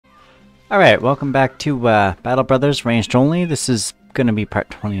Alright, welcome back to Battle Brothers Ranged Only. This is going to be part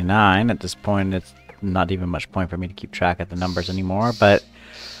 29. At this point, it's not even much point for me to keep track of the numbers anymore, but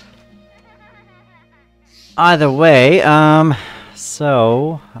either way, let's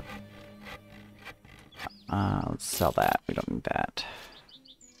sell that. We don't need that.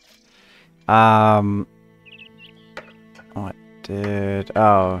 What did...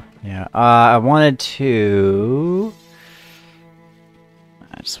 Oh, yeah. I wanted to...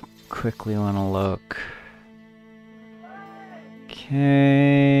 I just quickly want to look.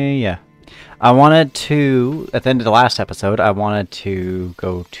 Okay, yeah. I wanted to, at the end of the last episode, I wanted to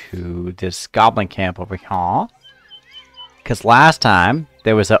go to this goblin camp over here. Because last time,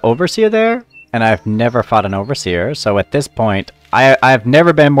 there was an overseer there, and I've never fought an overseer. So at this point, I've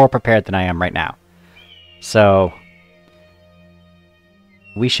never been more prepared than I am right now. So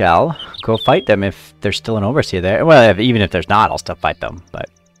we shall go fight them if there's still an overseer there. Well, even if there's not, I'll still fight them, but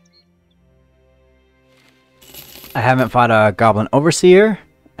I haven't fought a goblin overseer,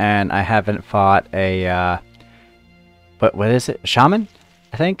 and I haven't fought a, what is it? A shaman,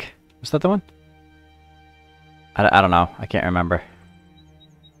 I think? Was that the one? I don't know. I can't remember.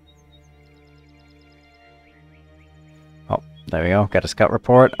 Oh, there we go. Got a scout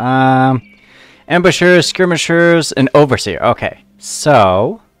report. Ambushers, skirmishers, and overseer. Okay,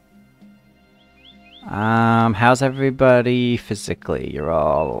 so how's everybody physically? You're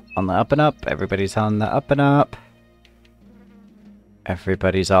all on the up and up. Everybody's on the up and up.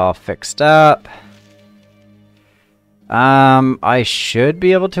 Everybody's all fixed up. I should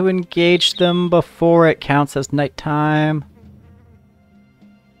be able to engage them before it counts as nighttime.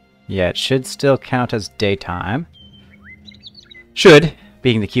 Yeah, it should still count as daytime. Should,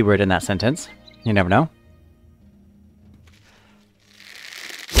 being the keyword in that sentence. You never know.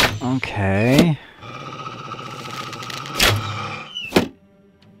 Okay.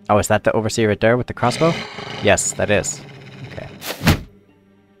 Oh, is that the overseer right there with the crossbow? Yes, that is. Okay.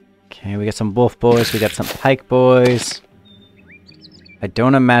 Okay, we got some wolf boys, we got some pike boys. I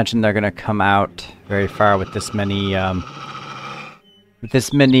don't imagine they're gonna come out very far with this many,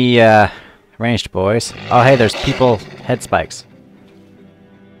 ranged boys. Oh, hey, there's people head spikes.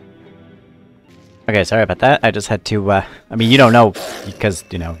 Okay, sorry about that. I just had to, I mean, you don't know, because,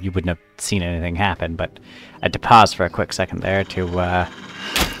 you know, you wouldn't have seen anything happen, but I had to pause for a quick second there to,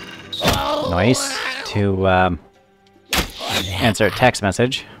 answer a text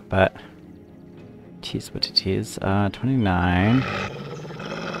message, but, jeez, what it is, 29,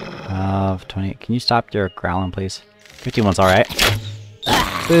 20, can you stop your growling, please? 51's alright.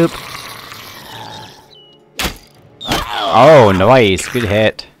 Boop. Oh, nice, good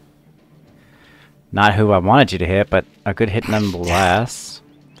hit. Not who I wanted you to hit, but a good hit nonetheless.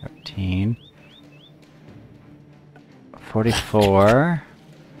 13. 44.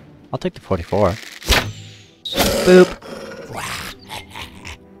 I'll take the 44. Boop.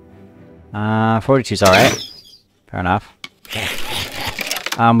 42's alright. Fair enough.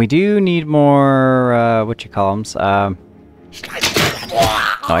 We do need more, whatchamacallums.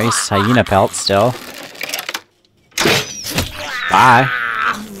 Nice. Hyena pelt still. Bye.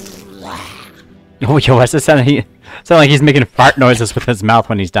 Oh, yo, what's it sound like he's making fart noises with his mouth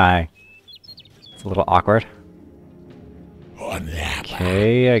when he's dying. It's a little awkward.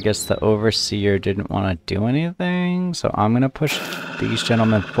 Okay, I guess the overseer didn't want to do anything, so I'm gonna push these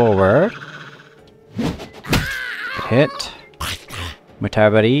gentlemen forward. Good hit.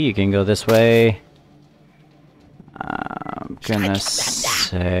 Mutar buddy, you can go this way. I'm gonna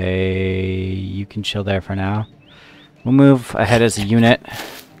say you can chill there for now. We'll move ahead as a unit.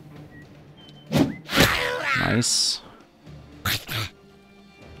 Nice.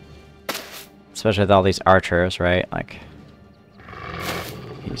 Especially with all these archers, right? Like,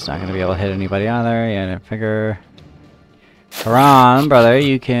 he's not going to be able to hit anybody either. Yeah, I didn't figure. Haran, brother,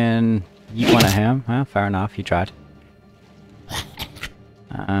 you can yeet one at him. Well, fair enough, you tried.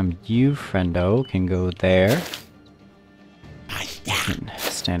 You, friendo, can go there. Can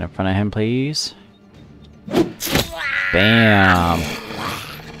stand in front of him, please. Bam!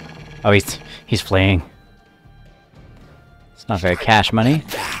 Oh, he's fleeing. It's not very cash money.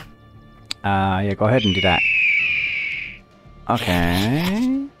 Yeah, go ahead and do that.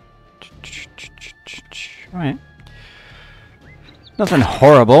 Okay. Alright. Nothing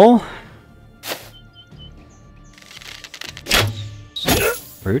horrible.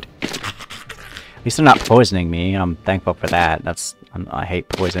 Rude. At least they're not poisoning me. I'm thankful for that. I hate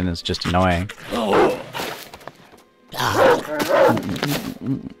poison. It's just annoying.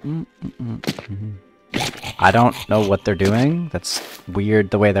 I don't know what they're doing. That's weird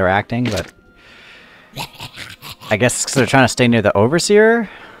the way they're acting, but I guess because they're trying to stay near the overseer,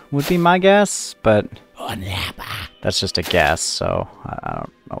 would be my guess, but that's just a guess, so I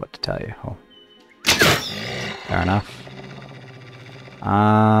don't know what to tell you. Oh. Fair enough.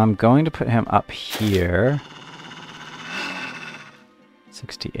 I'm going to put him up here.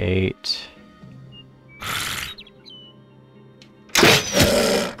 68.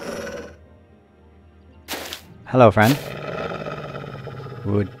 Hello, friend.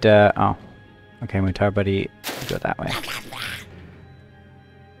 Would, oh. Okay, Mutar buddy, go that way.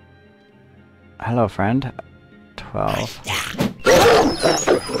 Hello, friend. 12.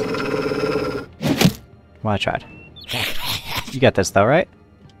 Well, I tried. You got this, though, right?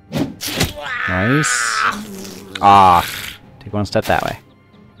 Nice. Ah, take one step that way.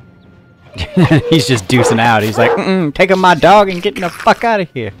 He's just deucing out. He's like, taking my dog and getting the fuck out of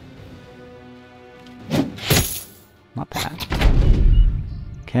here. Not bad.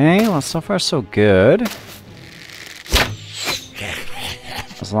 Okay, well, so far so good.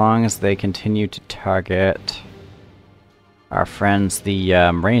 As long as they continue to target our friends, the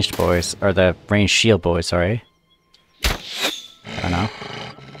ranged boys, or the ranged shield boys, sorry. I don't know.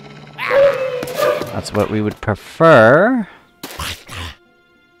 That's what we would prefer.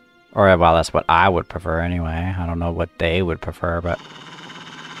 Or, well, that's what I would prefer anyway. I don't know what they would prefer, but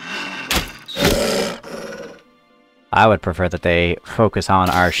I would prefer that they focus on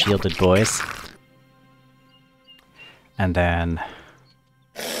our shielded boys. And then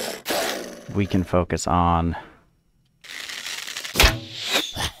we can focus on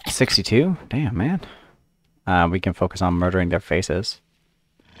 62. Damn, man. We can focus on murdering their faces.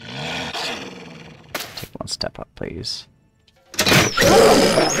 Take one step up, please.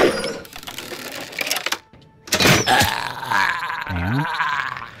 Damn.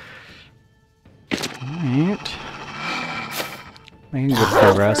 Alright. Making good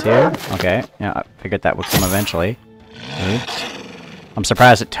progress here. Okay, yeah, I figured that would come eventually. Okay. I'm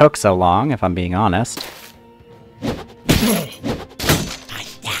surprised it took so long, if I'm being honest.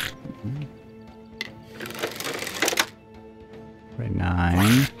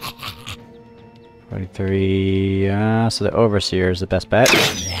 49. 43. So the Overseer is the best bet.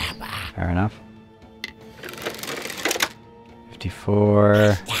 Fair enough.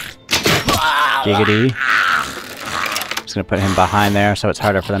 54. Giggity. Just gonna put him behind there so it's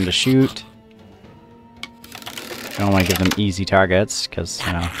harder for them to shoot. I don't want to give them easy targets, because,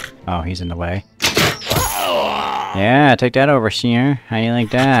 you know... Oh, he's in the way. Yeah, take that, Overseer. How you like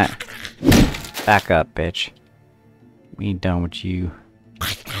that? Back up, bitch. We ain't done with you.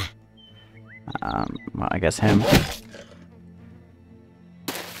 Well, I guess him.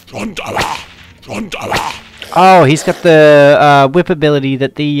 Oh, he's got the, whip ability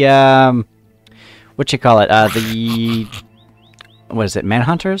that the, what you call it? The... What is it?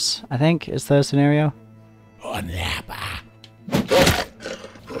 Manhunters, I think, is the scenario?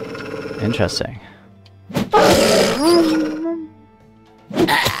 Interesting.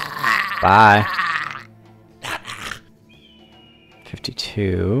 Bye.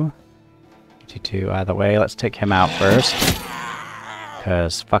 52. 52 either way. Let's take him out first.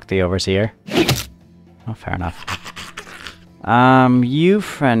 Because fuck the Overseer. Oh, fair enough. You,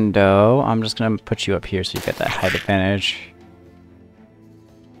 friendo. I'm just gonna put you up here so you get that height advantage.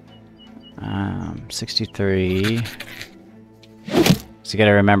 63. So you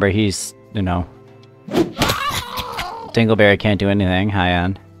gotta remember he's, you know... Dingleberry can't do anything high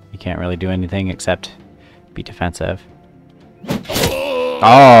end. He can't really do anything except be defensive.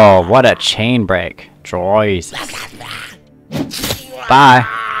 Oh, what a chain break. Joyce. Bye.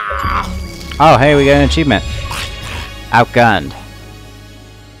 Oh, hey, we got an achievement. Outgunned.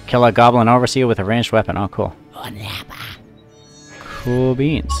 Kill a goblin overseer with a ranged weapon. Oh, cool. Cool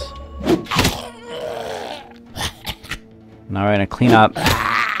beans. Now we're gonna clean up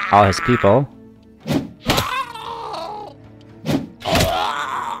all his people.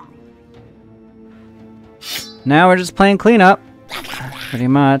 Now we're just playing cleanup. Pretty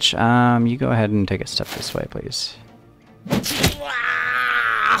much. You go ahead and take a step this way, please.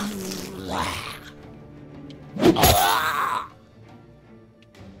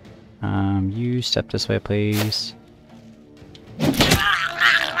 You step this way, please.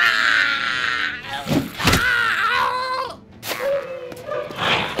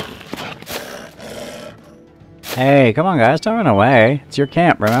 Hey, come on guys, don't run away. It's your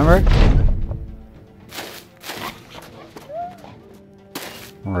camp, remember?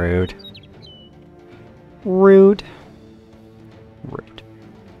 Rude. Rude. Rude.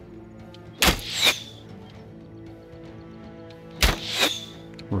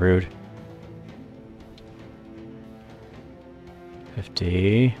 Rude.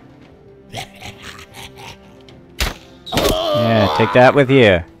 50. Yeah, take that with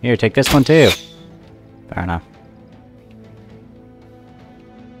you. Here, take this one too. Fair enough.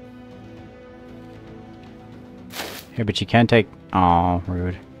 Here, but you can take... Oh,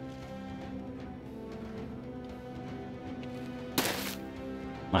 rude.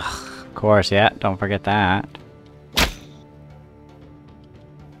 Ugh, of course, yeah. Don't forget that.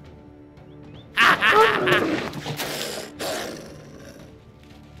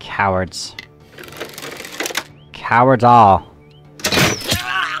 Cowards. Cowards all.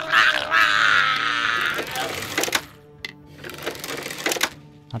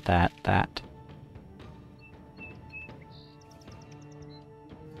 Not that, that.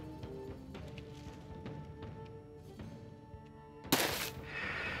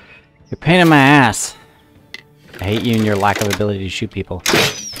 You're a pain in my ass. I hate you and your lack of ability to shoot people.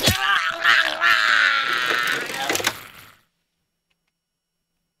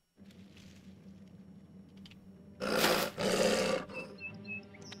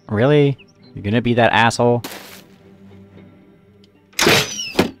 Really? You're gonna be that asshole?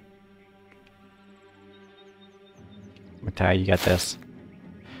 Matai, you got this.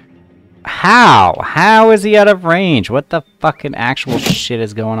 How? How is he out of range? What the fucking actual shit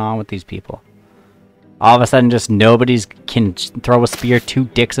is going on with these people? All of a sudden just nobody's can throw a spear 2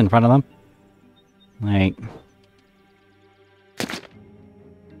 dicks in front of them? Like...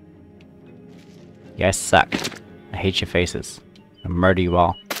 You guys suck. I hate your faces. I'll murder you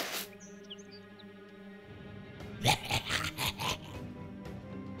all.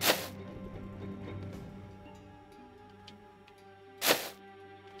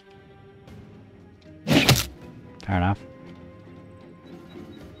 Fair enough.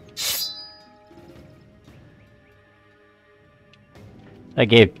 I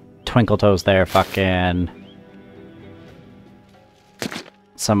gave Twinkle Toes there fucking...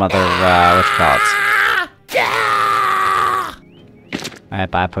 some other, what you call it? Alright,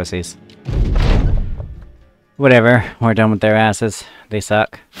 bye pussies. Whatever, we're done with their asses. They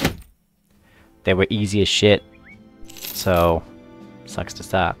suck. They were easy as shit. So, sucks to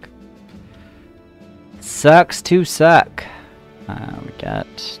suck. Sucks to suck. We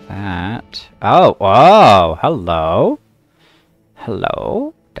got that. Oh, whoa, hello.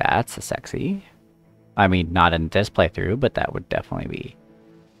 Hello. That's a sexy. I mean, not in this playthrough, but that would definitely be.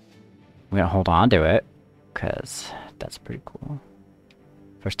 I'm gonna hold on to it, because that's pretty cool.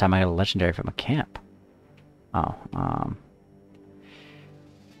 First time I got a legendary from a camp. Oh,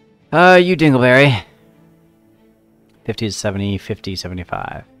 you Dingleberry. 50 to 70, 50,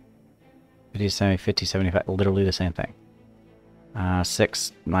 75. 50 to 70, 50, 75, literally the same thing.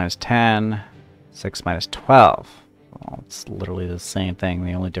 6 minus 10, 6 minus 12. Well, it's literally the same thing.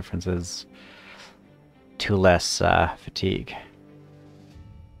 The only difference is 2 less fatigue.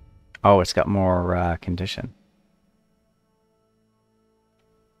 Oh, it's got more condition.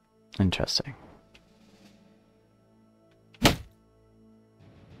 Interesting.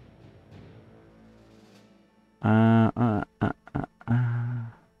 Uh.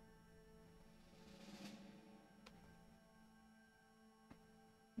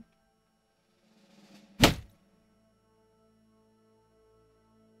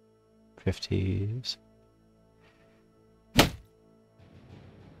 50s.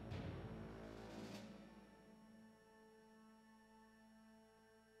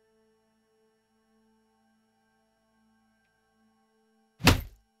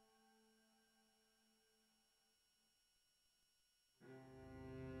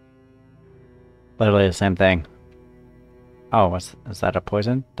 Literally the same thing. Oh, is that a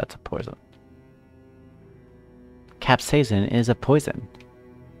poison? That's a poison. Capsaicin is a poison.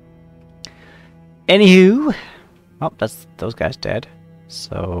 Anywho, oh, that's those guys dead.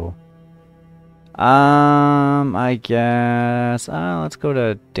 So, I guess let's go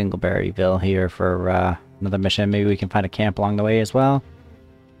to Dingleberryville here for another mission. Maybe we can find a camp along the way as well.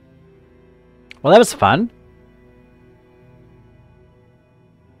 Well, that was fun.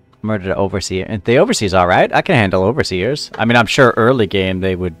 Murdered an overseer. And the overseer's alright. I can handle overseers. I mean, I'm sure early game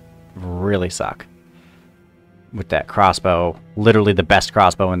they would really suck. With that crossbow. Literally the best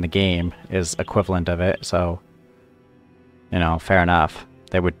crossbow in the game is equivalent of it. So, you know, fair enough.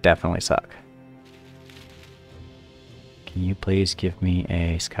 They would definitely suck. Can you please give me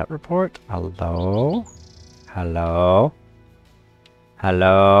a scout report? Hello? Hello?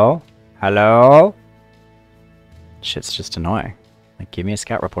 Hello? Hello? Shit's just annoying. Like, give me a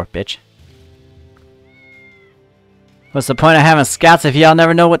scout report, bitch. What's the point of having scouts if y'all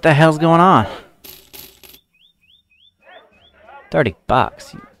never know what the hell's going on?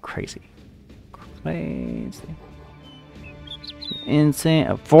 $30, you crazy. Crazy.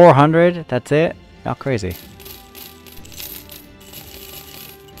 Insane. 400, that's it? Y'all crazy.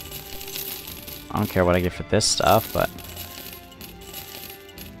 I don't care what I get for this stuff, but...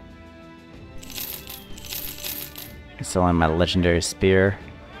 I'm selling my legendary spear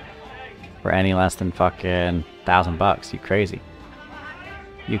for any less than fucking $1,000. You crazy.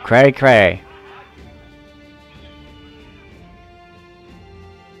 You cray.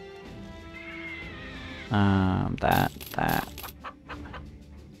 That.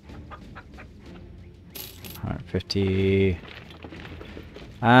 150.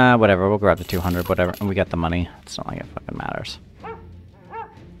 Whatever, we'll grab the 200, whatever, and we got the money. It's not like it fucking matters.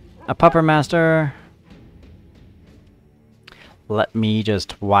 A pupper master. Let me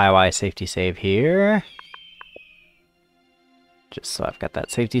just YY safety save here. Just so I've got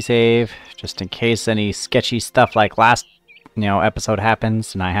that safety save, just in case any sketchy stuff like last, episode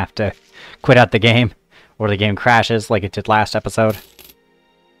happens and I have to quit out the game, or the game crashes like it did last episode.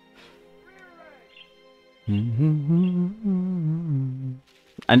 And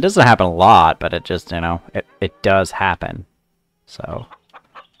it doesn't happen a lot, but it just, it does happen. So,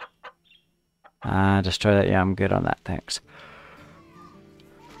 destroy that. Yeah, I'm good on that. Thanks.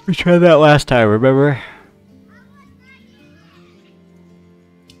 We tried that last time, remember?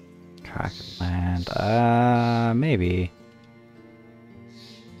 Track land. Maybe.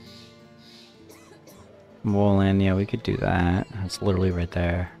 Woolen, yeah, we could do that. It's literally right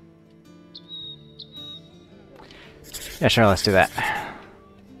there. Yeah, sure, let's do that.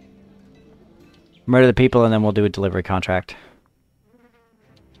 Murder the people and then we'll do a delivery contract.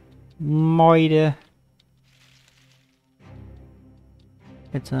 Moida.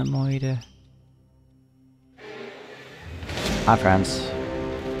 It's a Moida. Hi, friends.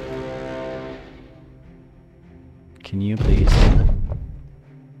 Can you please?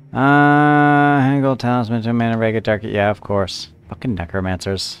 Hangul Talisman to Mana Rega Dark. Yeah, of course. Fucking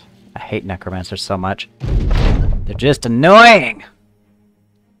necromancers. I hate necromancers so much. They're just annoying!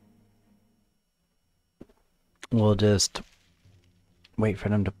 We'll just wait for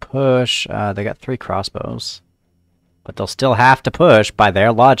them to push. They got 3 crossbows. But they'll still have to push by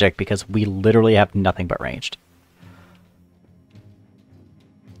their logic because we literally have nothing but ranged.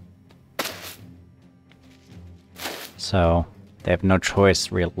 So, they have no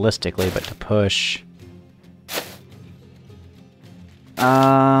choice realistically but to push.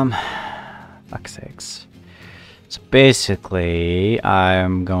 Fuck's sakes. So basically,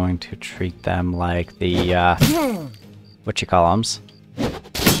 I'm going to treat them like the, whatchamacallums,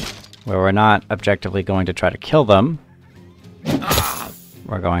 where we're not objectively going to try to kill them.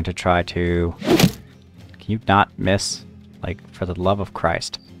 We're going to try to... Can you not miss? Like, for the love of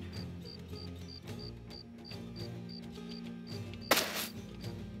Christ.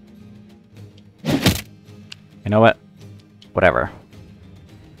 You know what? Whatever.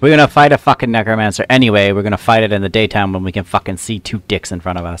 We're gonna fight a fucking necromancer anyway. We're gonna fight it in the daytime when we can fucking see 2 dicks in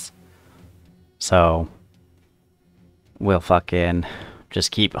front of us. So... we'll fucking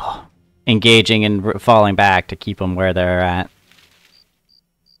just keep engaging and falling back to keep them where they're at.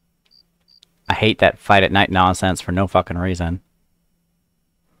 I hate that fight at night nonsense for no fucking reason.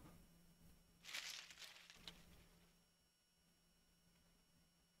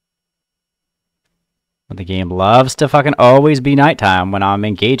 But the game loves to fucking always be nighttime when I'm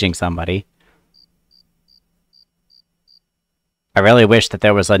engaging somebody. I really wish that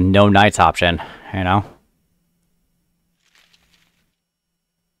there was a no nights option, you know?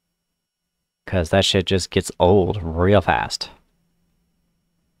 Because that shit just gets old real fast.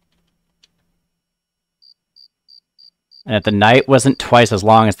 And if the night wasn't twice as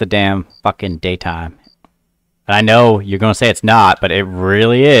long as the damn fucking daytime. And I know you're going to say it's not, but it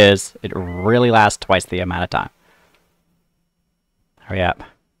really is. It really lasts twice the amount of time. Hurry up.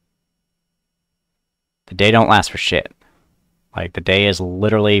 The day don't last for shit. Like, the day is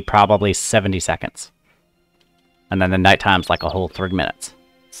literally probably 70 seconds. And then the nighttime's like a whole 3 minutes.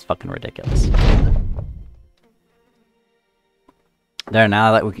 It's fucking ridiculous. There,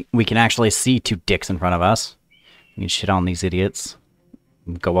 now that we can actually see 2 dicks in front of us. We can shit on these idiots.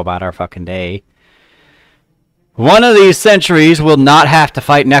 And go about our fucking day. One of these centuries will not have to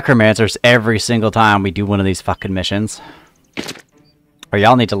fight necromancers every single time we do one of these fucking missions. Or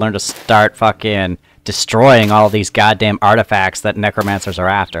y'all need to learn to start fucking destroying all these goddamn artifacts that necromancers are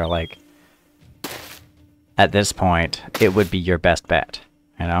after. Like, at this point, it would be your best bet,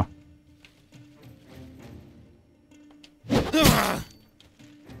 you know? It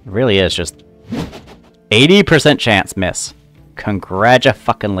really is just 80% chance miss.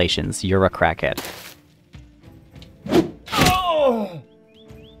 Congratulations, you're a crackhead.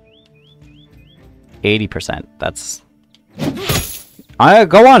 80%. That's...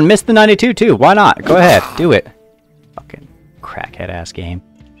 go on, miss the 92 too. Why not? Go ahead, do it. Fucking crackhead ass game.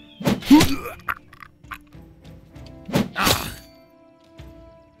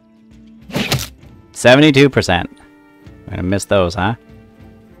 72%. We're gonna miss those, huh?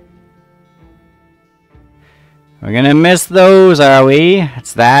 We're gonna miss those, are we?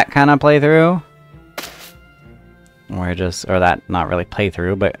 It's that kind of playthrough? Or that, not really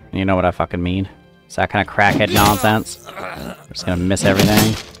playthrough, but you know what I fucking mean. It's that kind of crackhead nonsense. We're just gonna miss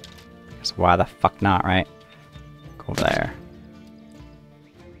everything. Because why the fuck not, right? Go there.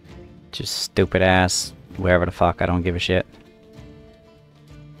 Just stupid ass, wherever the fuck, I don't give a shit.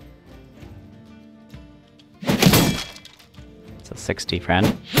 It's a 60,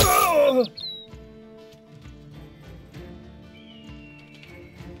 friend.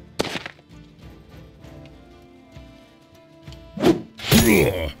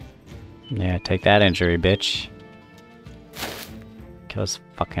 Yeah, take that injury, bitch. Kill this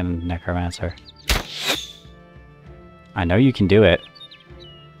fucking necromancer. I know you can do it.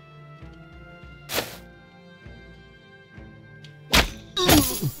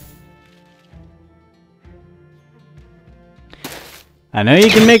 I know you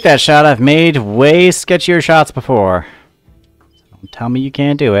can make that shot. I've made way sketchier shots before. So don't tell me you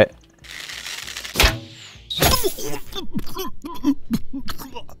can't do it.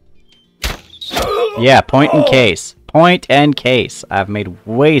 Yeah, point and case. Point and case. I've made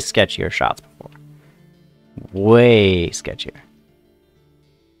way sketchier shots before. Way sketchier.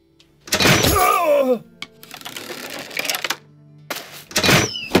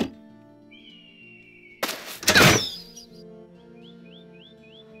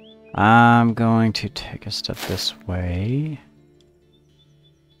 I'm going to take a step this way.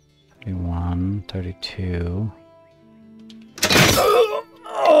 31, 32.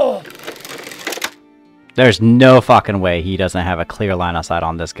 There's no fucking way he doesn't have a clear line of sight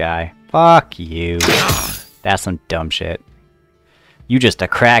on this guy. Fuck you. That's some dumb shit. You just a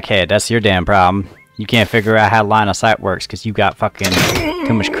crackhead. That's your damn problem. You can't figure out how line of sight works because you got fucking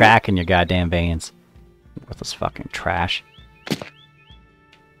too much crack in your goddamn veins. Worthless fucking trash.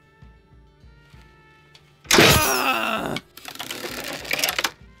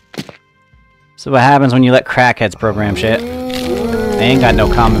 So what happens when you let crackheads program shit? They ain't got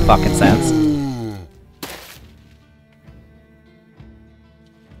no common fucking sense.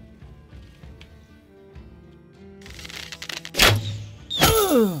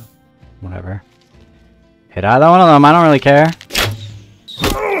 Whatever. Hit either one of them, I don't really care.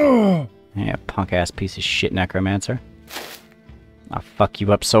 Yeah, punk ass piece of shit necromancer. I'll fuck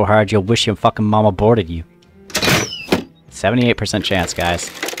you up so hard you'll wish your fucking mom aborted you. 78% chance, guys.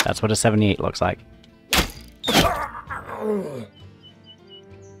 That's what a 78 looks like.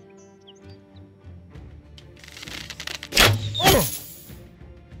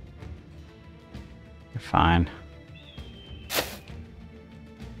 You're fine.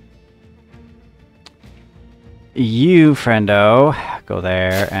 You, friendo, go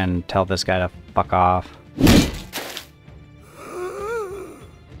there and tell this guy to fuck off.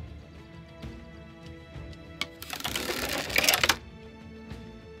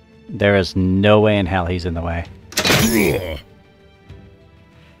 There is no way in hell he's in the way.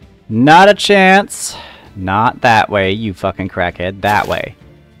 Not a chance. Not that way, you fucking crackhead. That way.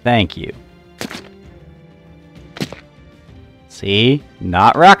 Thank you. See?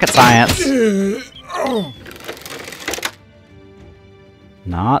 Not rocket science.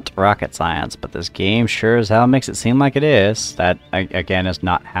 Not rocket science, but this game sure as hell makes it seem like it is. That, again, is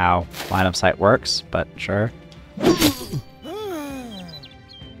not how line of sight works, but sure.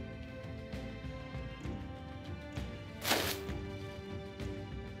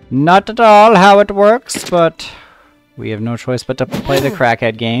 Not at all how it works, but we have no choice but to play the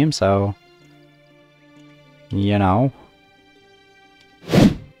crackhead game, so... You know.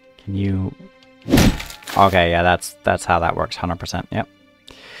 Can you... Okay, yeah, that's how that works, 100%, yep.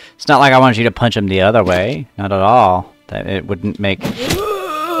 It's not like I wanted you to punch him the other way, not at all. That it wouldn't make...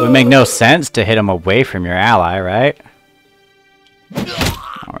 It would make no sense to hit him away from your ally, right?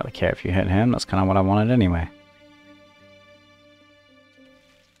 I don't really care if you hit him, that's kind of what I wanted anyway.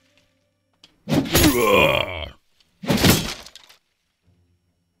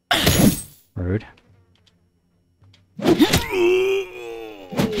 Rude.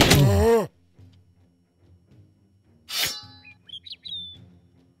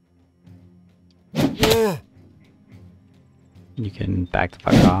 You can back the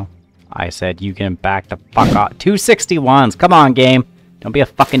fuck off. I said you can back the fuck off. 261s! Come on, game! Don't be a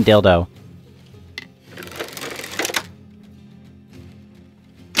fucking dildo.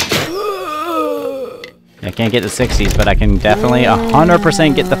 I can't get the 60s, but I can definitely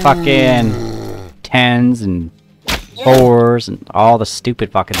 100% get the fucking 10s and 4s and all the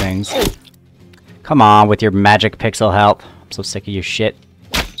stupid fucking things. Come on with your magic pixel health. I'm so sick of your shit.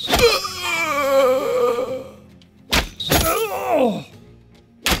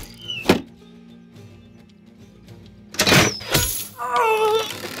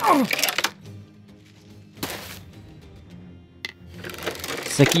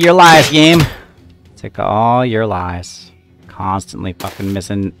 Sick of your lies, game. Sick of all your lies. Constantly fucking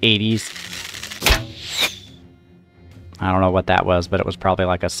missing 80s. I don't know what that was, but it was probably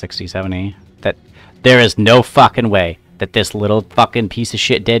like a 60, 70. That there is no fucking way that this little fucking piece of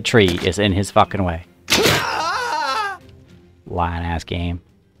shit dead tree is in his fucking way. Lying ass game.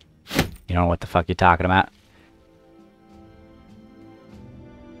 You don't know what the fuck you're talking about.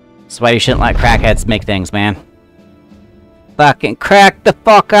 That's why you shouldn't let crackheads make things, man. Fucking crack the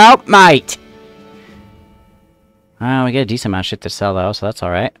fuck out, mate! We get a decent amount of shit to sell, though, so that's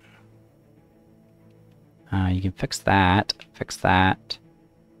alright. You can fix that. Fix that.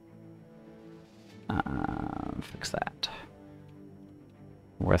 Fix that.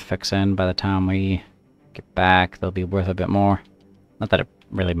 Worth fixing by the time we get back. They'll be worth a bit more. Not that it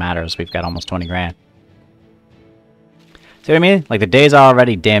really matters. We've got almost 20 grand. See what I mean? Like, the day's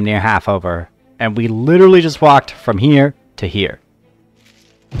already damn near half over. And we literally just walked from here to here.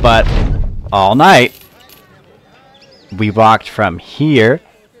 But all night, we walked from here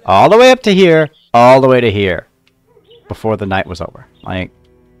all the way up to here, all the way to here before the night was over. Like,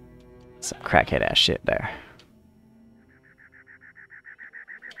 some crackhead ass shit there.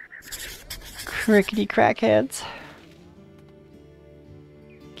 Crickety crackheads.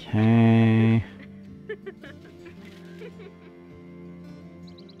 Okay.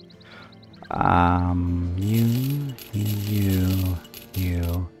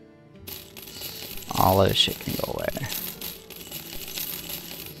 You. All of this shit can go away.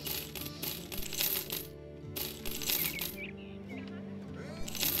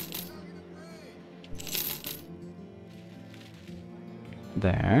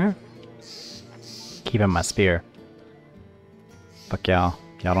 There. Keeping my spear. Fuck y'all.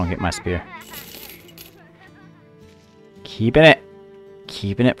 Y'all don't get my spear. Keeping it.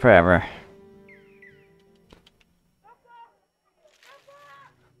 Keeping it forever.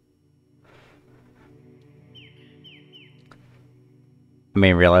 I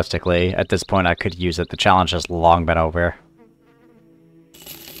mean, realistically, at this point I could use it. The challenge has long been over.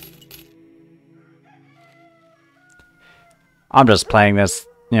 I'm just playing this,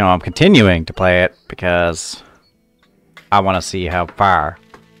 you know, I'm continuing to play it because I want to see how far,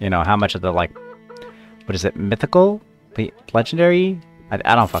 you know, how much of the, like, what is it, mythical? Legendary?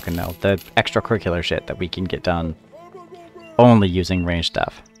 I don't fucking know. The extracurricular shit that we can get done only using range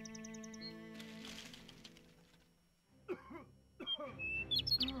stuff.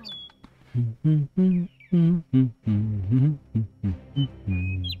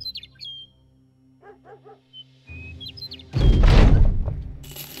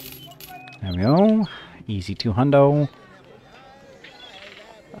 There we go. Easy 200.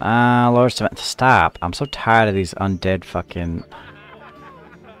 Lower cement. Stop. I'm so tired of these undead fucking...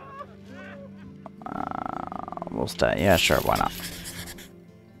 we'll stay. Yeah, sure. Why not?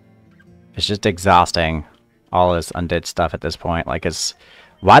 It's just exhausting. All this undead stuff at this point. Like, it's...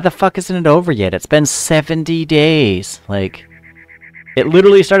 Why the fuck isn't it over yet? It's been 70 days. Like, it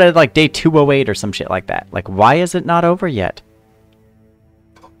literally started at, like, day 208 or some shit like that. Like, why is it not over yet?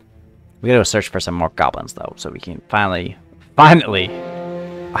 We gotta go search for some more goblins, though, so we can finally...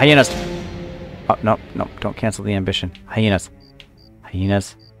 Hyenas! Oh, no, don't cancel the ambition. Hyenas.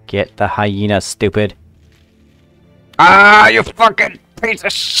 Hyenas. Get the hyenas, stupid. Ah, you fucking piece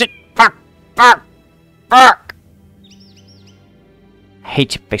of shit! Fuck!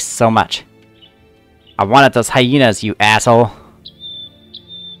 Hate your face so much. I wanted those hyenas, you asshole.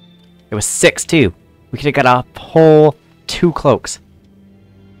 It was 6, too. We could've got a whole 2 cloaks.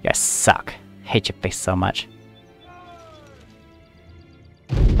 You guys suck. Hate your face so much.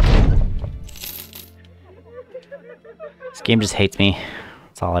 This game just hates me.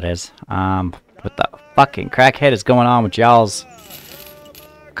 That's all it is. What the fucking crackhead is going on with y'all's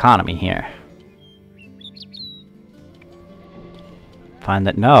economy here? Find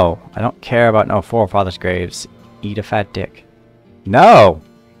that no. I don't care about no forefathers' graves. Eat a fat dick. No!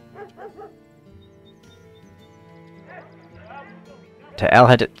 To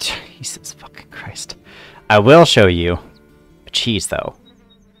Elhead. Jesus fucking Christ. I will show you a cheese, though.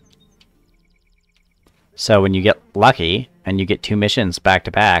 So when you get lucky, and you get 2 missions back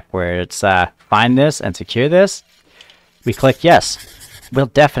to back, where it's find this and secure this, we click yes. We'll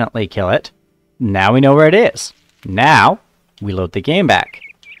definitely kill it. Now we know where it is. Now, we load the game back.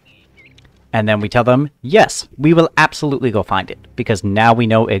 And then we tell them, yes, we will absolutely go find it, because now we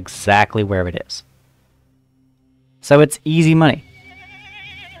know exactly where it is. So it's easy money.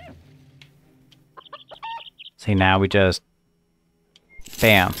 See, now we just...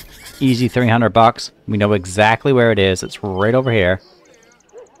 Bam. Easy $300. We know exactly where it is. It's right over here.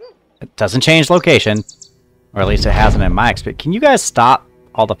 It doesn't change location. Or at least it hasn't in my experience. Can you guys stop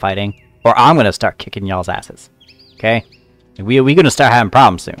all the fighting? Or I'm gonna start kicking y'all's asses. Okay? We gonna start having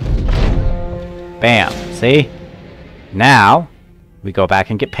problems soon. Bam. See? Now, we go back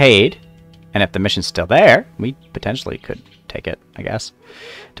and get paid. And if the mission's still there, we potentially could take it, I guess.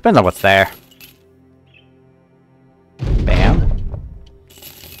 Depends on what's there. Bam.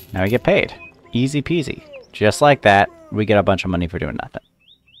 Now we get paid. Easy peasy. Just like that, we get a bunch of money for doing nothing.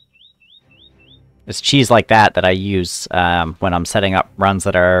 It's cheese like that that I use when I'm setting up runs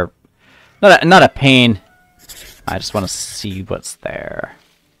that are not a pain. I just want to see what's there.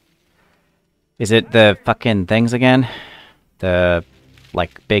 Is it the fucking things again? The,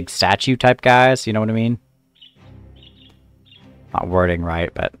 like, big statue type guys? You know what I mean? Not wording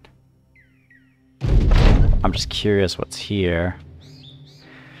right, but... I'm just curious what's here.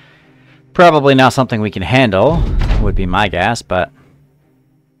 Probably not something we can handle, would be my guess, but...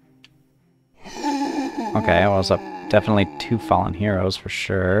 Okay, well, so definitely 2 fallen heroes for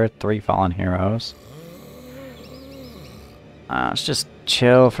sure. 3 fallen heroes. Let's just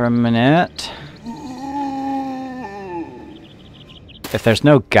chill for a minute. If there's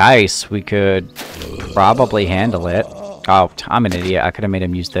no Geist, we could probably handle it. Oh, I'm an idiot. I could have made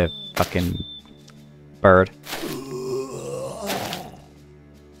him use the fucking bird.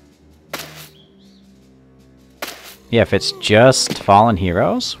 Yeah, if it's just fallen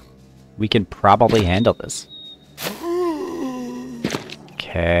heroes, we can probably handle this.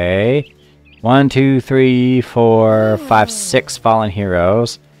 Okay. 1, 2, 3, 4, 5, 6 fallen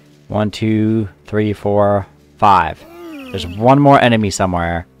heroes. 1, 2, 3, 4, 5. There's one more enemy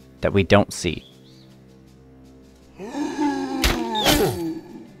somewhere that we don't see.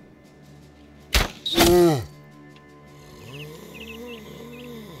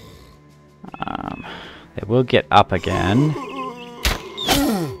 They will get up again.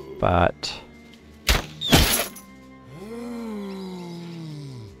 But...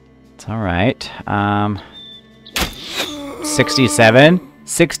 it's alright. 67?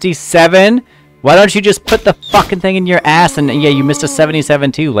 67? Why don't you just put the fucking thing in your ass and yeah, you missed a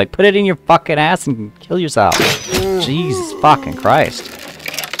 77 too. Like, put it in your fucking ass and kill yourself. Jesus fucking Christ.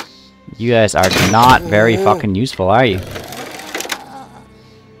 You guys are not very fucking useful, are you?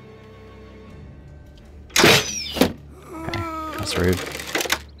 Okay, that's rude.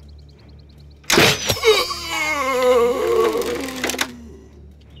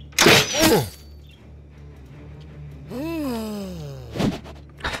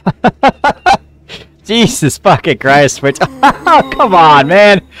 Jesus fucking Christ, Switch. Oh, come on,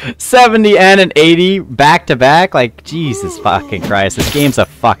 man. 70 and 80 back to back? Like, Jesus fucking Christ. This game's a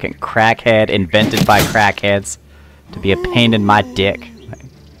fucking crackhead invented by crackheads to be a pain in my dick. Like,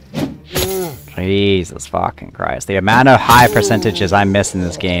 Jesus fucking Christ. The amount of high percentages I miss in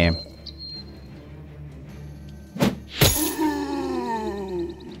this game.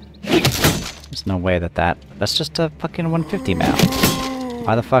 There's no way that's just a fucking 150 map.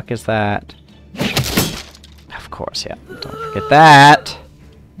 Why the fuck is that? Of course, yeah. Don't forget that.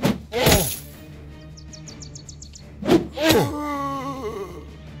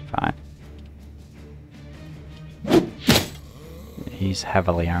 Fine. He's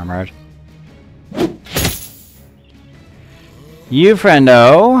heavily armored. You,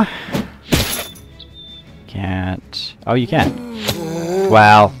 friendo. Can't... oh, you can.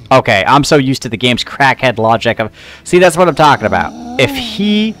 Well, okay. I'm so used to the game's crackhead logic of... see, that's what I'm talking about. If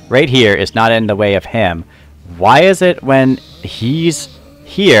he, right here, is not in the way of him, why is it when he's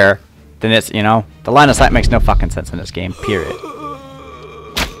here, then it's, you know, the line of sight makes no fucking sense in this game, period.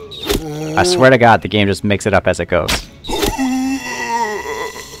 I swear to God, the game just makes it up as it goes.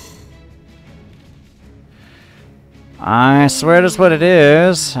 I swear that's what it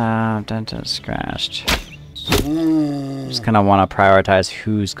is. Dent scratched. Just kind of want to prioritize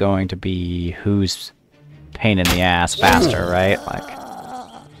who's going to be who's pain in the ass faster, right? Like,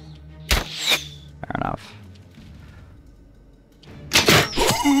 fair enough.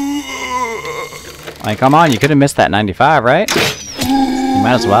 Like, come on, you could have missed that 95, right? You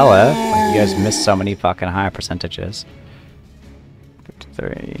might as well have. Like, you guys missed so many fucking high percentages.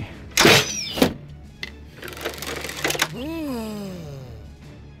 53.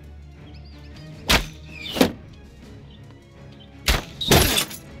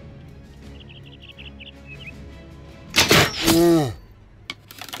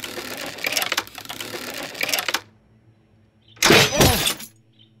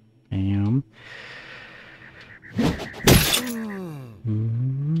 Damn.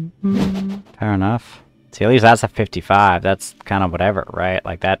 Fair enough. See, at least that's a 55. That's kind of whatever, right?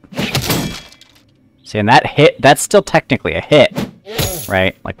 Like that. See, and that hit, that's still technically a hit,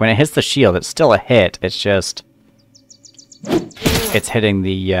 right? Like, when it hits the shield, it's still a hit. It's just... it's hitting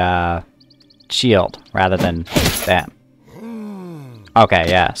the, shield rather than them. Okay,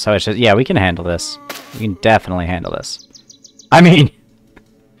 yeah. So it's just... yeah, we can handle this. We can definitely handle this. I mean...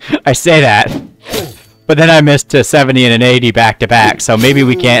 I say that, but then I missed a 70 and an 80 back-to-back, so maybe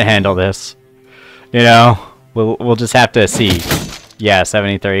we can't handle this. You know? We'll just have to see. Yeah,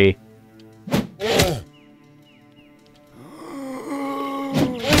 73.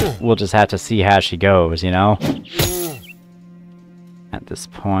 We'll just have to see how she goes, you know? At this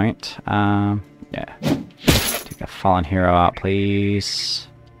point. Yeah. Take a fallen hero out, please.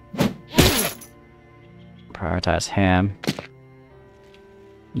 Prioritize him.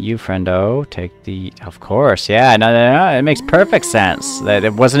 You, friendo, take the... of course, yeah, no, it makes perfect sense. That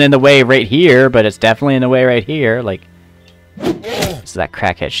it wasn't in the way right here, but it's definitely in the way right here. Like, this is that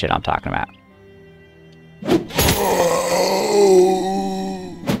crackhead shit I'm talking about.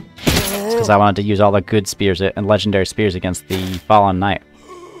 It's because I wanted to use all the good spears and legendary spears against the Fallen Knight.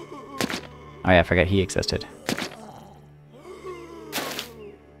 Oh yeah, I forgot he existed.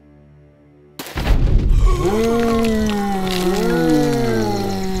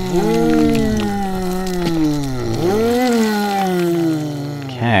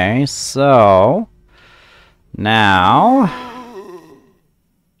 Okay, so now,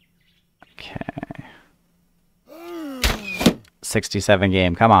 okay, 67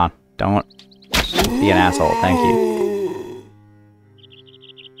 game. Come on, don't be an asshole. Thank you.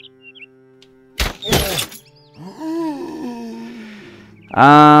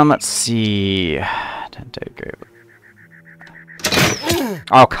 Let's see.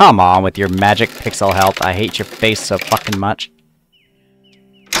 Oh, come on with your magic pixel health. I hate your face so fucking much.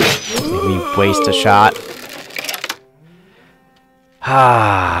 Make me waste a shot.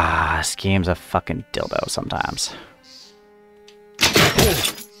 Ah, this game's a fucking dildo sometimes.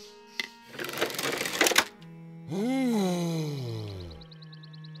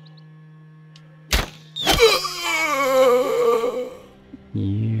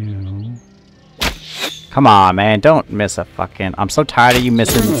 You. Come on, man. Don't miss a fucking... I'm so tired of you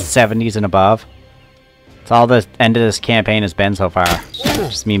missing 70s and above. That's all the end of this campaign has been so far.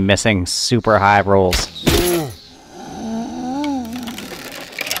 Just me missing super high rolls.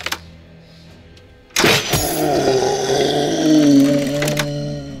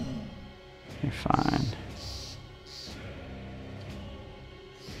 You're fine.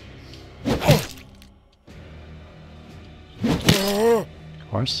 Of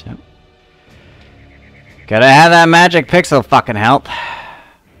course, yep. Gotta have that magic pixel fucking help.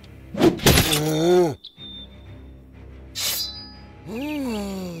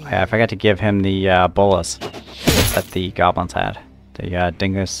 Yeah, I forgot to give him the bolus that the goblins had. The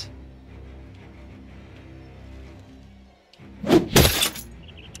dingus.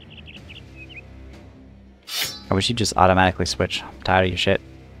 I wish you'd just automatically switch. I'm tired of your shit.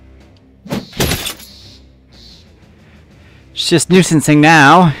 It's just nuisancing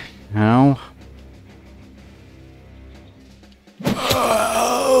now, you know.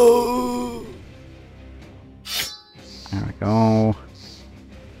 There we go.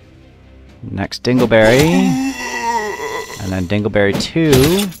 Next Dingleberry. And then Dingleberry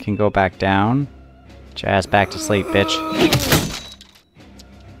 2 can go back down. Jazz back to sleep, bitch.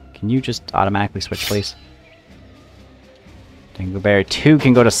 Can you just automatically switch, please? Dingleberry 2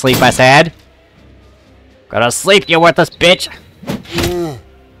 can go to sleep, I said! Go to sleep, you worthless bitch!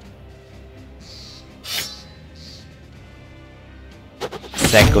 I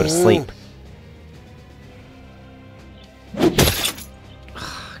said go to sleep.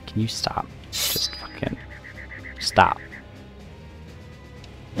 Can you stop? Just fucking stop.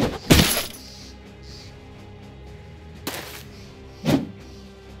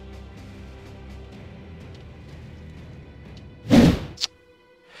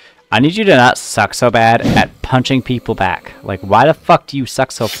 I need you to not suck so bad at punching people back. Like, why the fuck do you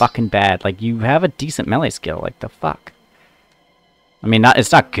suck so fucking bad? Like, you have a decent melee skill. Like, the fuck? I mean,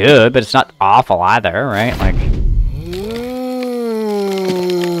 it's not good, but it's not awful either, right? Like...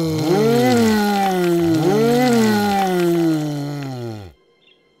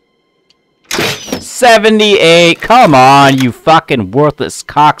 78! Come on, you fucking worthless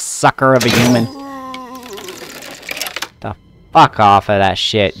cocksucker of a human. The fuck off of that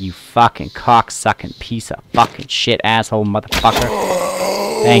shit, you fucking cocksucking piece of fucking shit asshole motherfucker.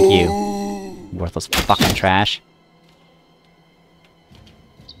 Thank you. Worthless fucking trash.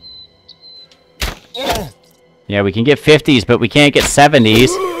 Yeah, we can get 50s, but we can't get 70s.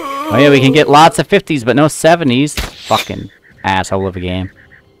 Oh yeah, we can get lots of 50s, but no 70s. Fucking asshole of a game.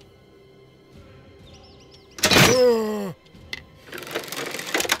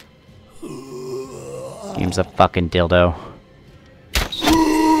 Game's a fucking dildo.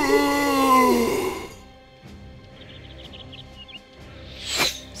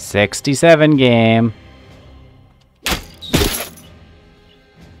 $67 game.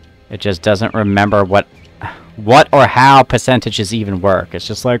 It just doesn't remember what or how percentages even work. It's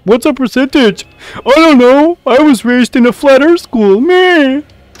just like, what's a percentage? I don't know. I was raised in a flat earth school. Meh.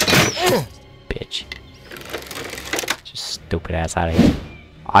 Bitch. Just stupid ass out of here.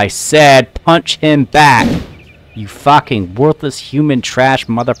 I said punch him back. You fucking worthless human trash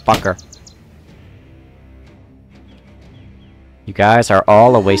motherfucker. You guys are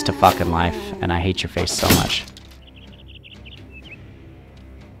all a waste of fucking life, and I hate your face so much.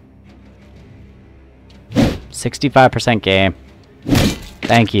 $65% game.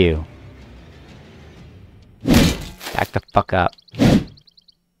 Thank you. Back the fuck up.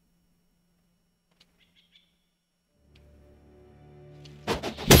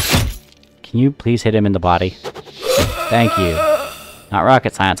 Can you please hit him in the body? Thank you. Not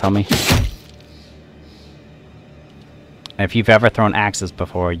rocket science, homie. And if you've ever thrown axes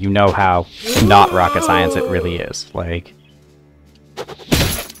before, you know how not rocket science it really is. Like,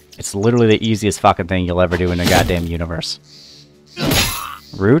 it's literally the easiest fucking thing you'll ever do in the goddamn universe.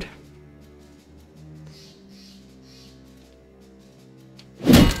 Rude?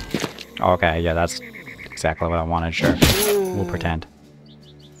 Okay, yeah, that's exactly what I wanted, sure. We'll pretend.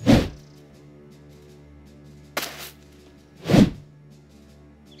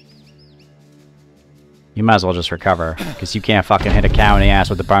 You might as well just recover, because you can't fucking hit a cow in the ass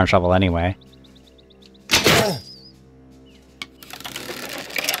with the barn shovel anyway.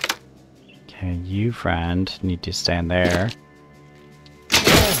 Okay, you, friend, need to stand there.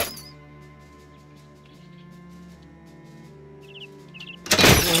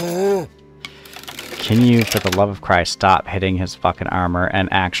 Can you, for the love of Christ, stop hitting his fucking armor and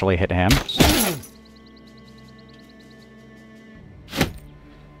actually hit him?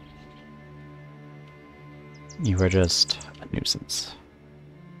 You were just a nuisance.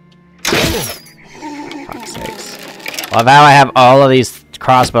 Fuck's sakes. Love how I have all of these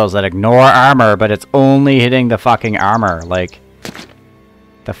crossbows that ignore armor, but it's only hitting the fucking armor. Like,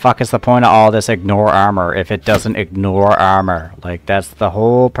 the fuck is the point of all this ignore armor if it doesn't ignore armor? Like, that's the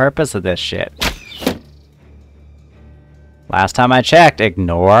whole purpose of this shit. Last time I checked,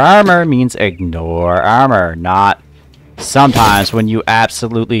 ignore armor means ignore armor, not sometimes when you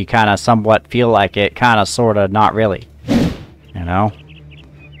absolutely kind of somewhat feel like it, kind of, sort of, not really. You know?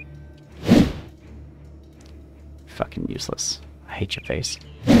 Fucking useless. I hate your face.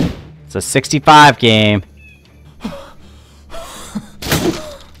 It's a 65 game.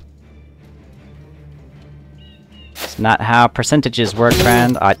 It's not how percentages work,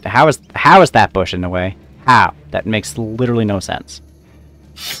 friend. How is that bush in the way? How? That makes literally no sense.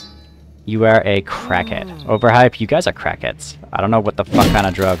 You are a crackhead. Overhype, you guys are crackheads. I don't know what the fuck kind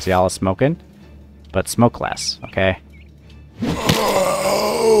of drugs y'all are smoking, but smoke less, okay?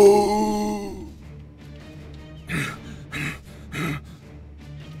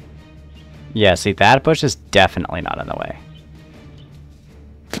 Yeah, see, that bush is definitely not in the way.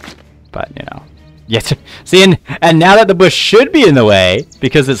 But, you know. Yes, see, and now that the bush should be in the way,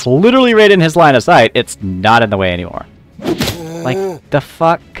 because it's literally right in his line of sight, it's not in the way anymore. Like, the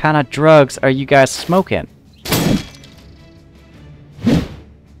fuck kind of drugs are you guys smoking?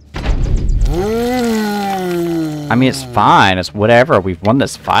 I mean, it's fine, it's whatever, we've won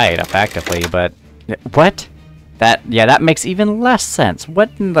this fight, effectively, but... What? Yeah, that makes even less sense.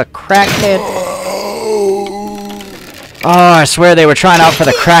 What in the crackhead... Oh, I swear they were trying out for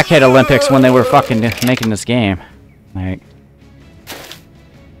the crackhead Olympics when they were fucking making this game. Like...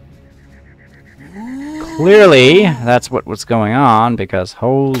 Clearly, that's what was going on, because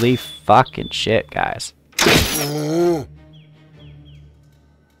holy fucking shit, guys.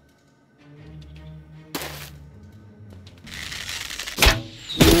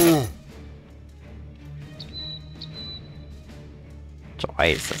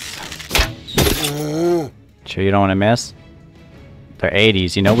 Jesus. Sure you don't want to miss? They're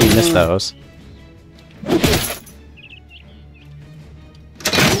 80s, you know we miss those.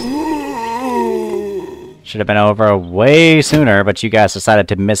 Should have been over way sooner, but you guys decided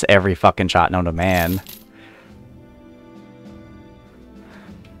to miss every fucking shot known to man.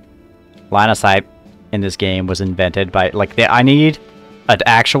 Line of sight in this game was invented by, like, I need an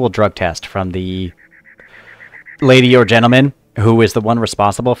actual drug test from the lady or gentleman who is the one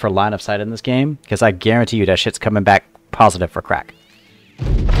responsible for line of sight in this game, because I guarantee you that shit's coming back positive for crack.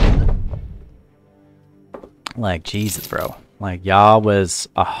 Like, Jesus, bro. Like, y'all was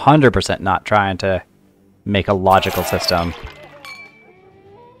 100% not trying to make a logical system.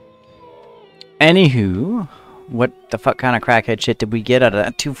 Anywho, what the fuck kind of crackhead shit did we get out of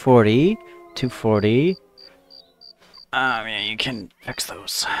that? 240. 240. Yeah, you can fix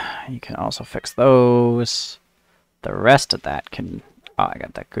those. You can also fix those. The rest of that can... Oh, I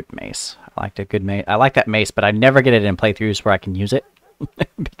got that good mace. I like that good mace. I like that mace, but I never get it in playthroughs where I can use it.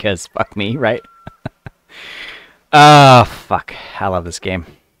 Because fuck me, right? Oh, fuck. I love this game.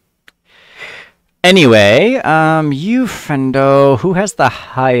 Anyway, you, friendo, who has the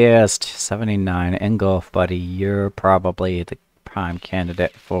highest 79 engulf, buddy? You're probably the prime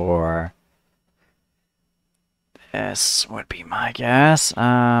candidate for this, would be my guess.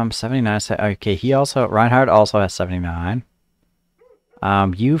 79, okay, he also, Reinhardt also has 79.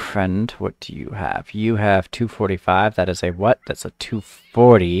 You, friend, what do you have? You have 245, that is a what? That's a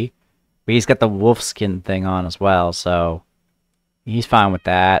 240. But he's got the wolf skin thing on as well, so he's fine with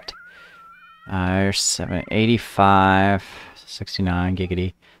that. 85, 69,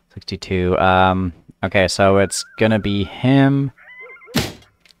 giggity, 62. Okay, so it's gonna be him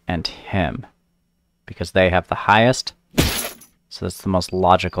and him because they have the highest. So that's the most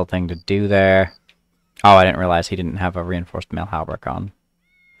logical thing to do there. Oh, I didn't realize he didn't have a reinforced mail halberd on.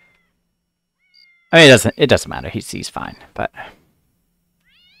 I mean, it doesn't matter. He's fine, but.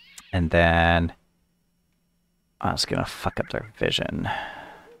 And then I was gonna fuck up their vision.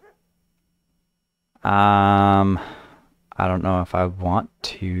 I don't know if I want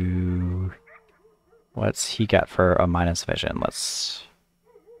to... What's he got for a minus vision? Let's...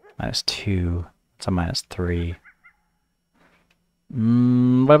 -2. It's a -3.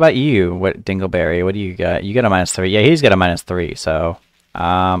 What about you? What, Dingleberry? What do you got? You got a -3. Yeah, he's got a -3, so...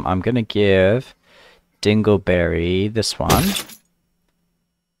 I'm gonna give Dingleberry this one.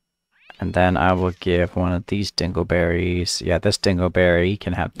 And then I will give one of these Dingleberries... Yeah, this Dingleberry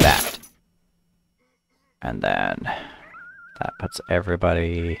can have that. And then that puts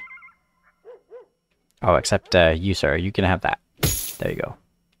everybody... Oh, except you, sir. You can have that. There you go.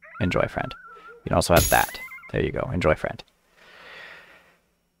 Enjoy, friend. You can also have that. There you go. Enjoy, friend.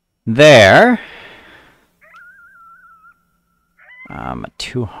 There.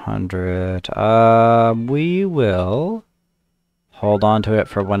 200. We will hold on to it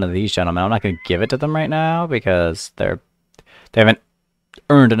for one of these gentlemen. I'm not going to give it to them right now because they haven't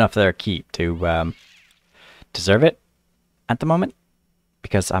earned enough of their keep to... deserve it at the moment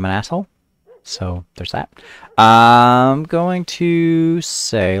because I'm an asshole. So there's that. I'm going to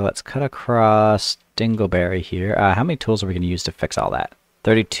say let's cut across Dingleberry here. How many tools are we going to use to fix all that?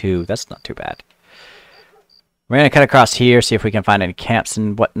 32. That's not too bad. We're going to cut across here, see if we can find any camps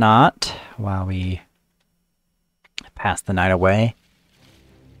and whatnot while we pass the night away.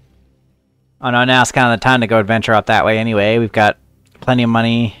 Oh no, now it's kind of the time to go adventure out that way anyway. We've got plenty of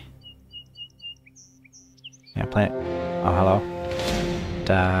money. Yeah, plenty. Oh, hello.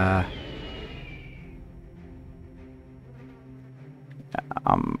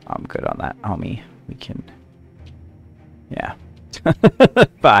 I'm good on that, homie. We can... Yeah.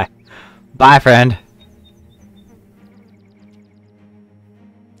 Bye. Bye, friend.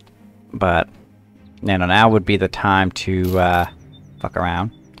 But, you know, now would be the time to, fuck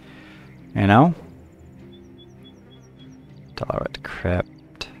around. You know? Delarote Crypt.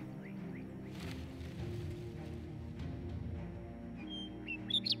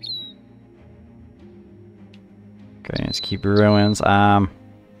 Okay, let's keep ruins.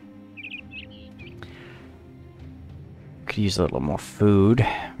 Could use a little more food.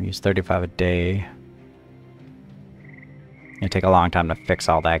 We use 35 a day. It'll take a long time to fix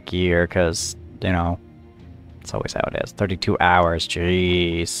all that gear, because, you know, it's always how it is. 32 hours,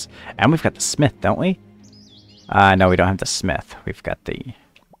 jeez. And we've got the smith, don't we? No, we don't have the smith. We've got the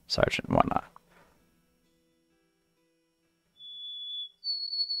sergeant and whatnot.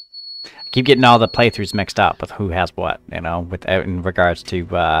 I keep getting all the playthroughs mixed up with who has what, you know, with in regards to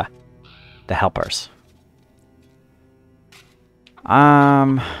the helpers. We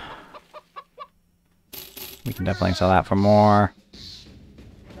can definitely sell that for more.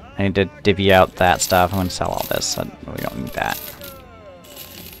 I need to divvy out that stuff. I'm going to sell all this. We don't need that.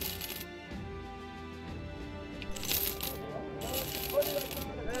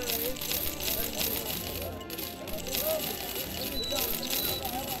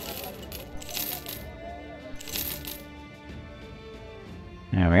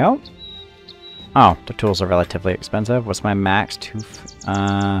 There we go. Oh, the tools are relatively expensive. What's my max?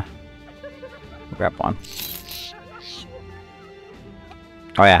 Grab one.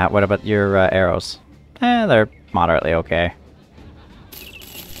 Oh yeah, what about your arrows? They're moderately okay.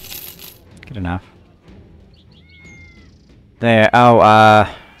 Good enough. There,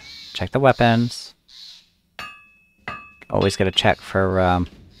 oh, check the weapons. Always gotta check for,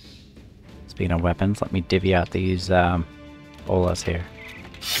 Speaking of weapons, let me divvy out these bolas here.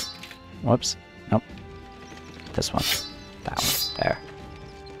 Whoops. Nope. This one. That one. There.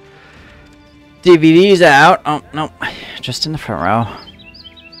 Divvy these out. Oh, no. Just in the front row.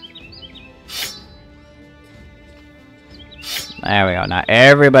 There we go. Now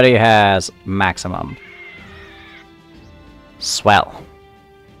everybody has maximum. Swell.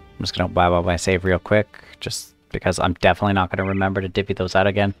 I'm just going to wipe out my save real quick. Just because I'm definitely not going to remember to divvy those out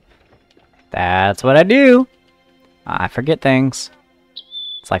again. That's what I do. I forget things.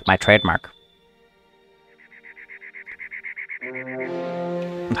 It's like my trademark.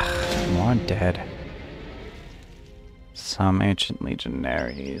 More dead. Some ancient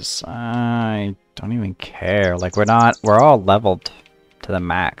legionaries. I don't even care. Like, we're all leveled to the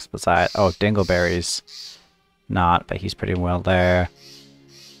max besides... Oh, Dingleberry's not, but he's pretty well there.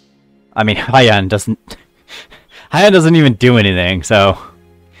 I mean, Hyan doesn't... Hyan doesn't even do anything, so...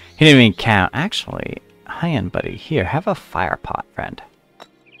 He didn't even count. Actually, Hyan, buddy, here, have a fire pot, friend.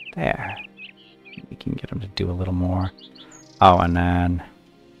 There. We can get him to do a little more. Oh, and then...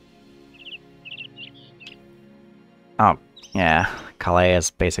 Oh, yeah. Calais is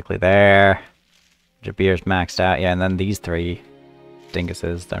basically there. Jabir's maxed out. Yeah, and then these three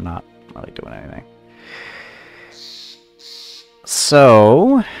dinguses, they're not really doing anything.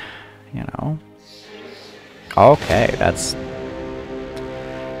 So, you know. Okay, that's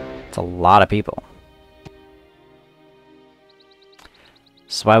a lot of people.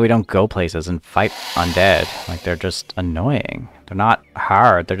 This is why we don't go places and fight undead. Like, they're just annoying. They're not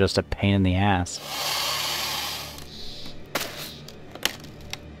hard, they're just a pain in the ass.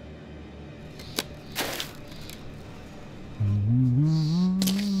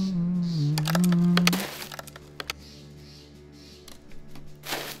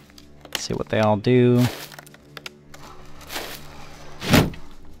 Let's see what they all do.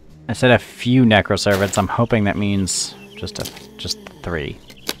 I said a few necroservants. I'm hoping that means just 3.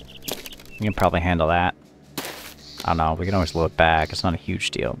 We can probably handle that. I don't know. We can always load back. It's not a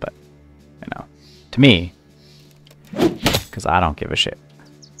huge deal, but you know, to me, because I don't give a shit.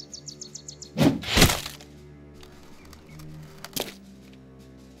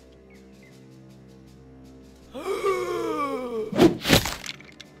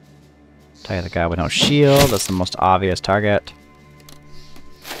 Tell you the guy with no shield. That's the most obvious target.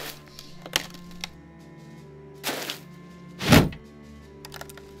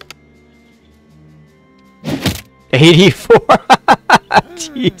 $84.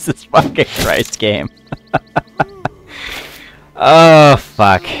 Jesus fucking Christ, game. Oh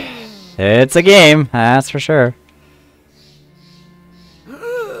fuck! It's a game, that's for sure.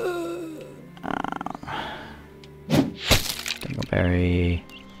 Dingleberry.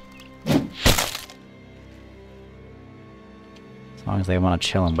 As long as they want to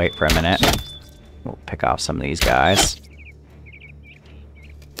chill and wait for a minute, we'll pick off some of these guys.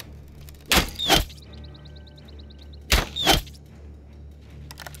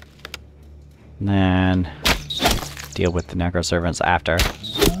 And then deal with the necroservants after.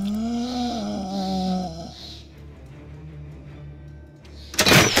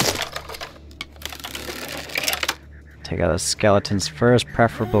 Take out the skeletons first,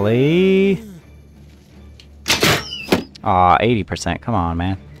 preferably. Aw, 80%. Come on,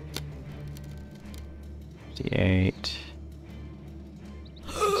 man. 58.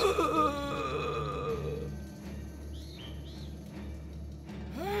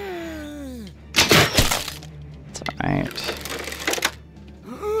 Alright.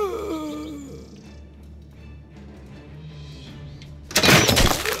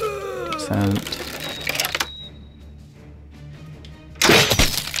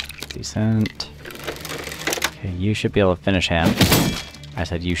 Decent. Okay, you should be able to finish him. I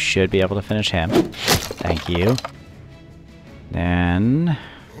said you should be able to finish him. Thank you. Then...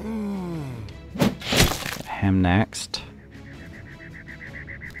 get him next.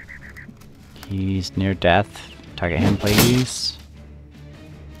 He's near death. Target him, please.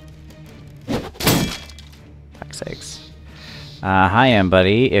 Fuck's sakes. Hi,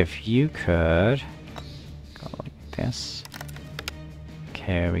 buddy. If you could go like this.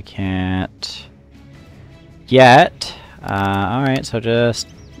 Okay, we can't yet. Alright, so just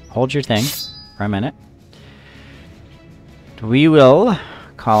hold your thing for a minute. We will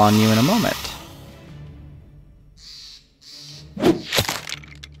call on you in a moment.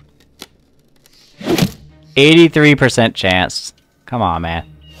 %83 chance. Come on, man.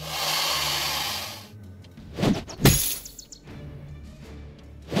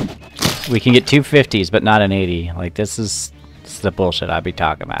 We can get 2 50s, but not an 80. Like, this is the bullshit I'd be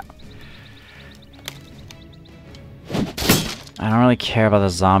talking about. I don't really care about the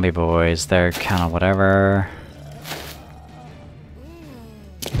zombie boys. They're kind of whatever.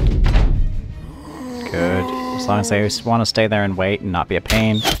 Good. As long as they want to stay there and wait and not be a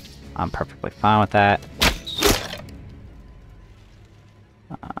pain, I'm perfectly fine with that.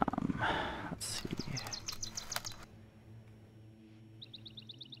 Let's see.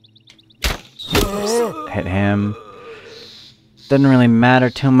 Just hit him. Doesn't really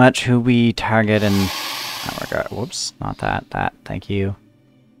matter too much who we target in that regard. Whoops, not that. That. Thank you.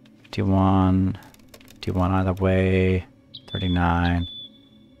 51. 51 either way. 39.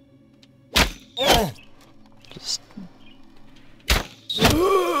 Just get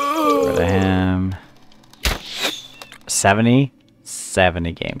rid of him. 70?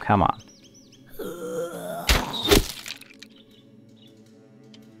 70 game. Come on.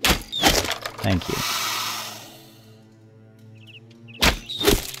 Thank you.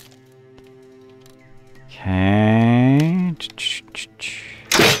 Okay.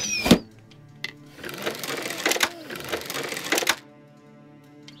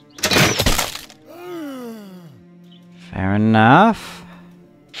 Fair enough.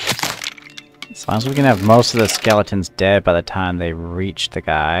 As long as we can have most of the skeletons dead by the time they reach the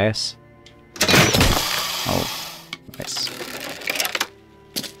guys. Oh, nice.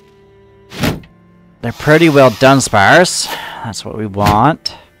 They're pretty well done, Sparse. That's what we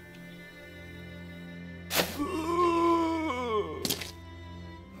want.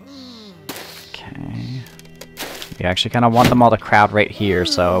 Okay. We actually kind of want them all to crowd right here,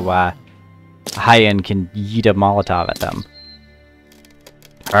 so High-End can yeet a Molotov at them.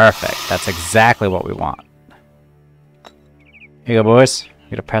 Perfect. That's exactly what we want. Here you go, boys.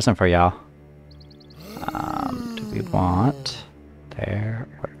 Get a present for y'all. Do we want there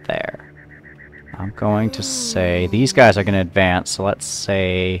or there? I'm going to say these guys are going to advance, so let's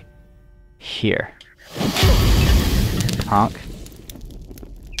say here. Honk.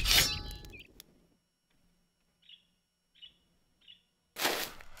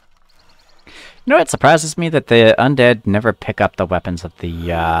 You know what surprises me? That the undead never pick up the weapons of the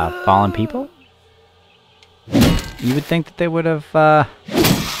fallen people. You would think that they would have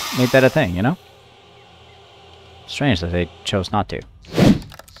made that a thing, you know? Strange that they chose not to.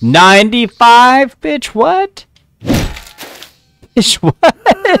 95? Bitch, what? Bitch, what?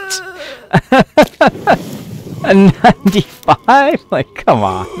 A 95? Like, come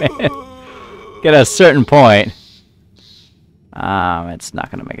on, man. Get a certain point. It's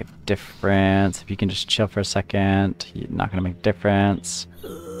not gonna make a difference. If you can just chill for a second, you're not gonna make a difference.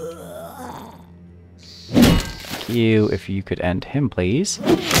 Thank you. If you could end him, please.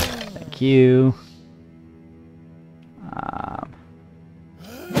 Thank you.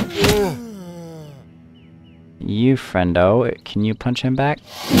 You, friendo, can you punch him back?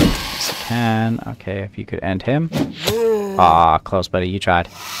 Yes, you can. Okay, if you could end him. Aw, close, buddy. You tried.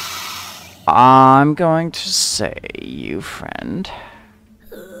 I'm going to say you, friend,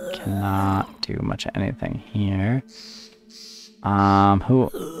 cannot do much of anything here. Who?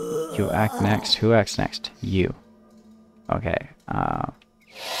 You act next. Who acts next? You. Okay.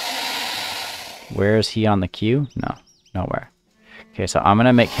 Where is he on the queue? No, nowhere. Okay, so I'm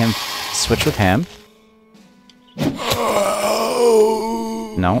gonna make him switch with him.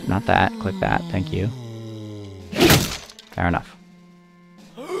 No, not that. Click that. Thank you. Fair enough.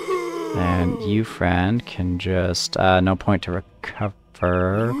 And you, friend, can just, no point to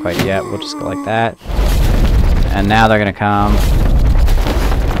recover quite yet. We'll just go like that. And now they're gonna come.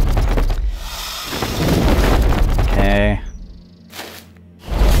 Okay.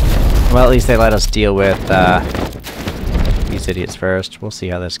 Well, at least they let us deal with, these idiots first. We'll see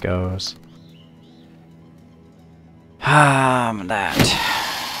how this goes. That.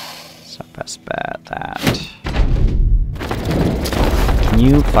 Suppress bad, that. Can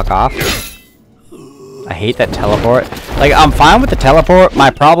you fuck off? I hate that teleport. Like, I'm fine with the teleport. My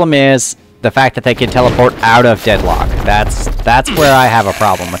problem is the fact that they can teleport out of deadlock. That's where I have a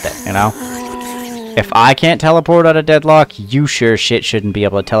problem with it, you know? If I can't teleport out of deadlock, you sure shit shouldn't be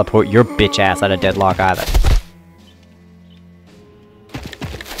able to teleport your bitch ass out of deadlock either.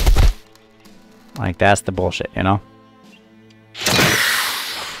 Like, that's the bullshit, you know?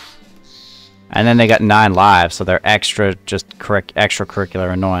 And then they got 9 lives, so they're extra, just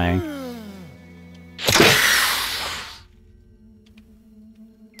extracurricular annoying.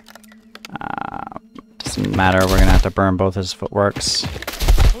 Doesn't matter, we're gonna have to burn both his footworks.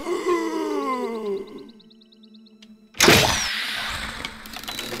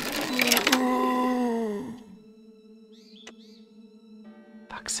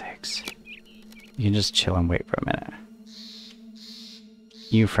 Fuck's sakes. You can just chill and wait for a minute.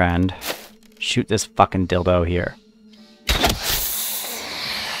 You, friend. Shoot this fucking dildo here.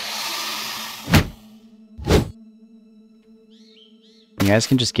 guys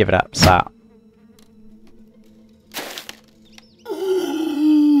can just give it up. Stop.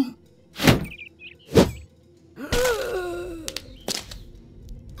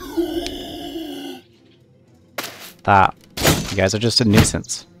 Stop. You guys are just a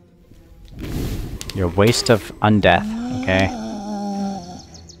nuisance. You're a waste of undeath, okay?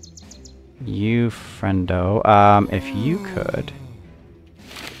 You, friendo. If you could...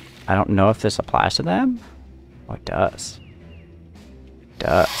 I don't know if this applies to them. Oh, it does. It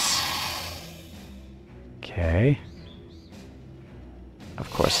does. Okay. Of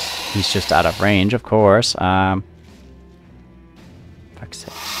course, he's just out of range, of course. Fuck's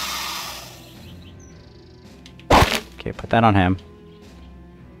sake. Okay, put that on him.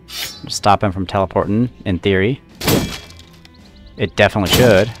 Stop him from teleporting, in theory. It definitely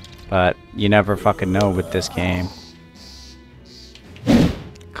should, but you never fucking know with this game.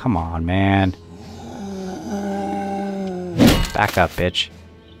 Come on, man. Back up, bitch.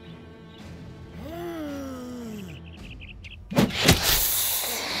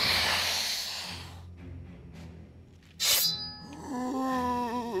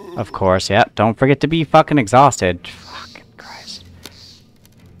 Of course, yeah. Don't forget to be fucking exhausted. Fucking Christ.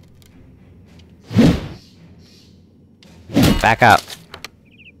 Back up.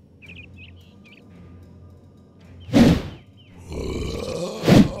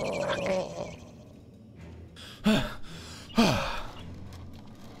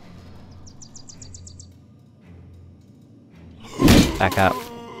 Back up.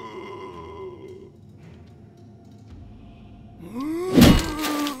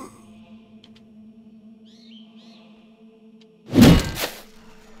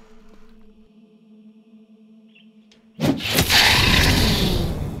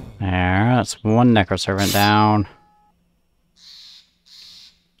 There, that's one Necroservant down.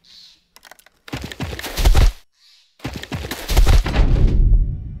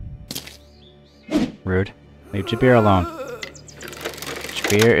 Rude. Leave Jabir alone.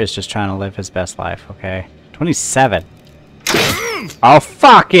 Jabir is just trying to live his best life, okay? 27. Oh,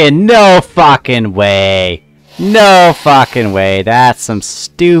 fucking no fucking way. No fucking way. That's some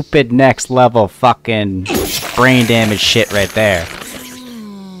stupid next level fucking brain damage shit right there.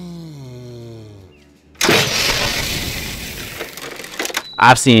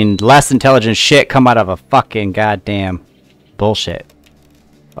 I've seen less intelligent shit come out of a fucking goddamn bullshit.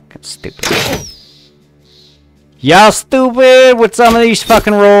 Fucking stupid. Y'all stupid with some of these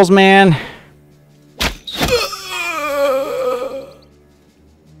fucking rolls, man.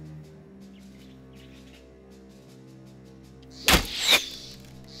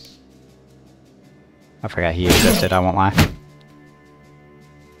 I forgot he existed, I won't lie.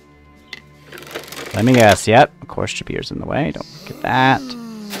 Let me guess, yep, of course Jabir's in the way, don't forget that.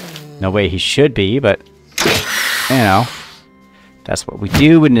 No way he should be, but, you know, that's what we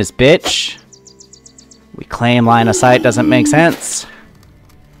do in this bitch. We claim line of sight doesn't make sense.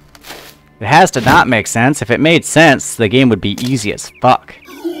 It has to not make sense. If it made sense, the game would be easy as fuck.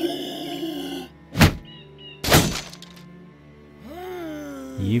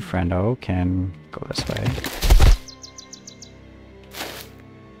 You, friendo, can go this way.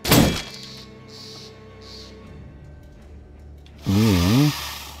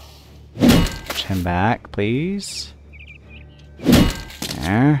 Push him back, please.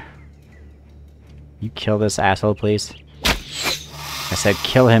 There. You kill this asshole, please. I said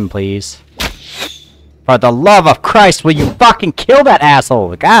kill him, please. For the love of Christ, will you fucking kill that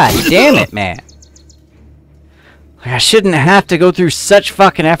asshole? God damn it, man. Like, I shouldn't have to go through such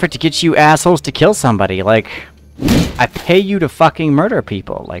fucking effort to get you assholes to kill somebody. Like, I pay you to fucking murder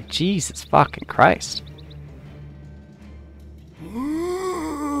people. Like, Jesus fucking Christ.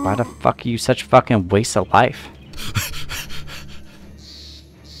 Why the fuck are you such fucking waste of life?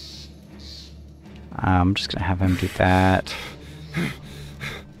 I'm just gonna have him do that.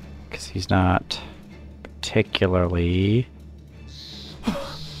 Because he's not particularly...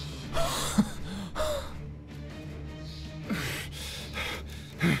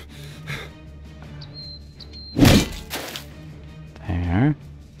 There.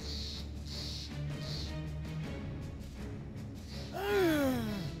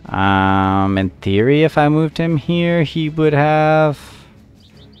 In theory, if I moved him here, he would have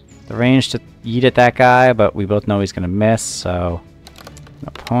the range to yeet at that guy, but we both know he's gonna miss, so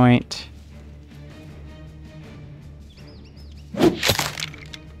no point. You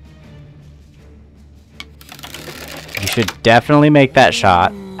should definitely make that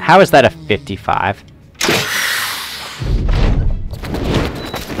shot. How is that a 55?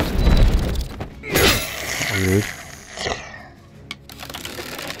 Rude.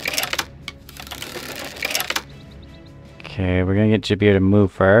 Okay, we're gonna get Jabir to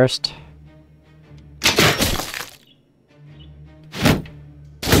move first.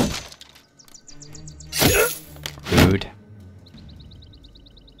 Rude.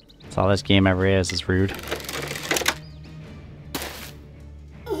 That's all this game ever is rude.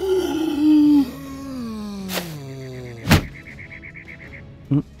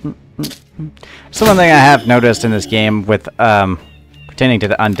 So one thing I have noticed in this game with pertaining to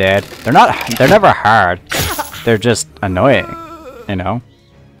the undead, they're never hard. They're just annoying, you know?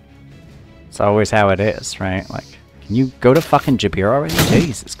 It's always how it is, right? Like, can you go to fucking Jabir already?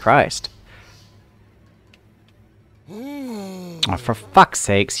 Jesus Christ. Oh, for fuck's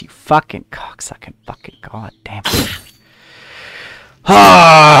sakes, you fucking cocksucking fucking goddamn. Ah!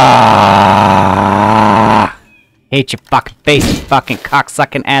 Hate your fucking face, you fucking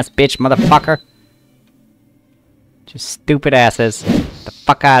cocksucking ass bitch, motherfucker. Just stupid asses. Get the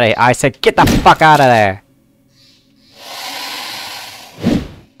fuck out of here. I said get the fuck out of there.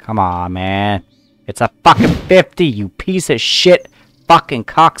 Come on, man. It's a fucking 50, you piece of shit fucking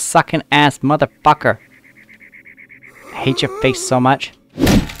cocksucking ass motherfucker. I hate your face so much.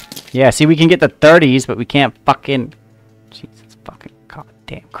 Yeah, see, we can get the 30s, but we can't fucking... Jesus fucking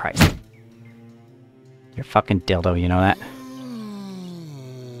goddamn Christ. You're fucking dildo, you know that?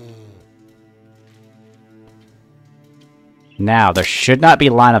 Now, there should not be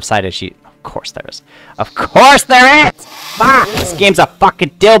line of sight issue. Of course there is. Of course there is! Fuck! This game's a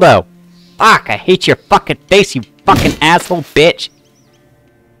fucking dildo! Fuck, I hate your fucking face, you fucking asshole bitch!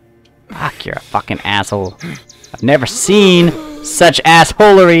 Fuck, you're a fucking asshole. I've never seen such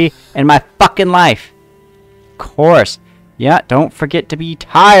assholery in my fucking life. Of course. Yeah, don't forget to be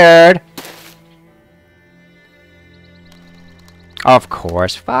tired. Of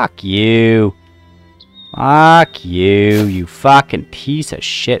course. Fuck you. Fuck you, you fucking piece of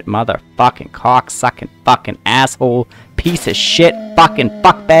shit motherfucking cocksucking fucking asshole piece of shit fucking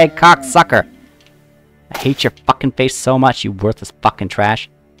fuckbag cocksucker. I hate your fucking face so much, you worthless fucking trash.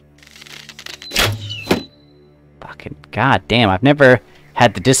 Fucking goddamn, I've never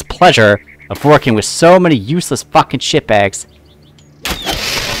had the displeasure of working with so many useless fucking shitbags.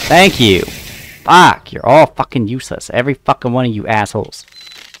 Thank you. Fuck, you're all fucking useless. Every fucking one of you assholes.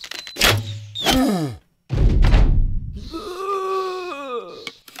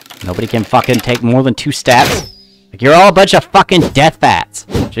 Nobody can fucking take more than 2 steps. Like, you're all a bunch of fucking death bats.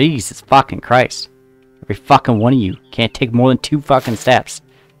 Jesus fucking Christ. Every fucking one of you can't take more than 2 fucking steps.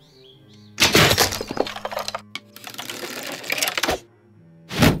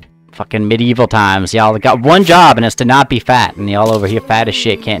 Fucking medieval times. Y'all got one job and it's to not be fat. And y'all over here fat as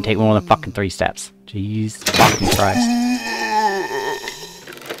shit can't take more than fucking 3 steps. Jesus fucking Christ.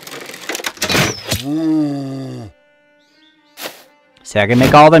 See, I can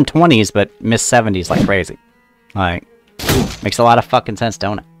make all them 20s, but miss 70s like crazy. Like, makes a lot of fucking sense,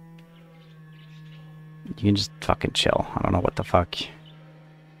 don't it? You can just fucking chill. I don't know what the fuck.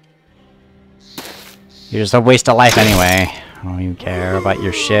 You're just a waste of life anyway. I don't even care about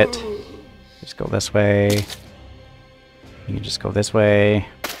your shit. Just go this way. You can just go this way.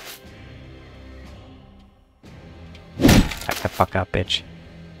 Back the fuck up, bitch.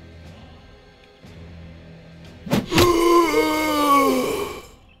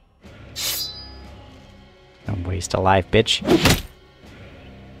 Don't waste a life, bitch.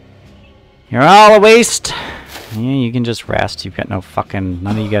 You're all a waste. Yeah, you can just rest. You've got no fucking...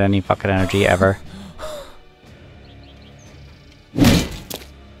 None of you got any fucking energy ever.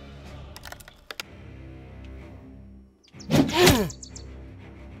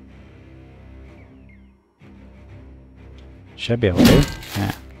 Should be able to.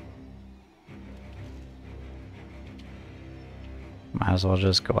 Yeah. Might as well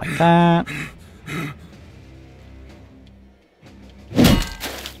just go like that.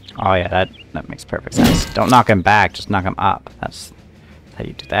 Oh yeah, that makes perfect sense. Don't knock him back, just knock him up. That's how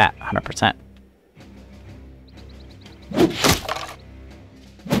you do that, 100%.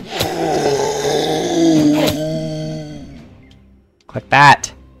 Click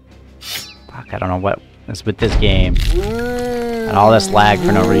that! Fuck, I don't know what is with this game. And all this lag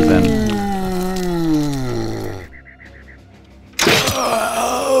for no reason.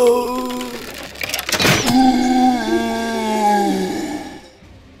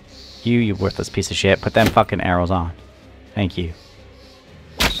 You worthless piece of shit. Put them fucking arrows on. Thank you.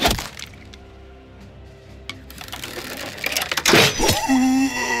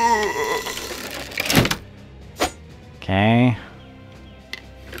 Okay.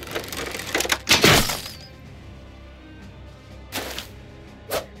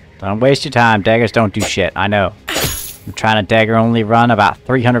 Don't waste your time. Daggers don't do shit. I know. I'm trying to dagger only run about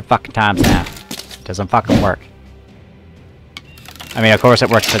 300 fucking times now. It doesn't fucking work. I mean, of course it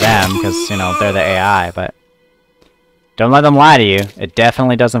works for them, because, you know, they're the AI, but... Don't let them lie to you. It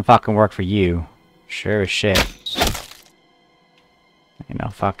definitely doesn't fucking work for you. Sure as shit. You know,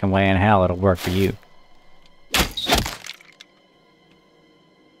 fucking way in hell it'll work for you.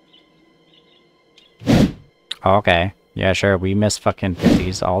 Oh, okay. Yeah, sure, we miss fucking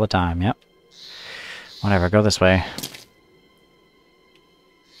 50s all the time, yep. Whatever, go this way.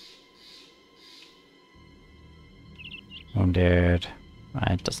 Wounded.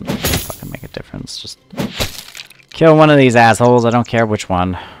 It doesn't fucking make a difference. Just kill one of these assholes. I don't care which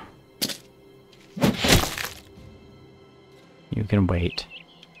one. You can wait.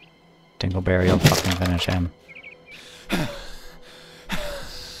 Dingleberry will fucking finish him.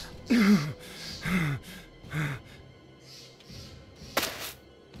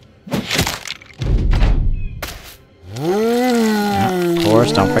 Yeah, of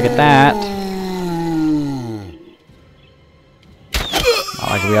course, don't forget that. Not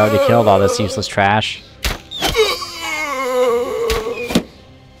like we already killed all this useless trash.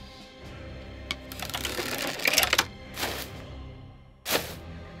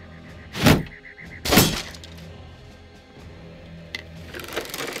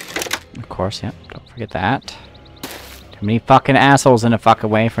 Of course, yep, don't forget that. Too many fucking assholes in the fucking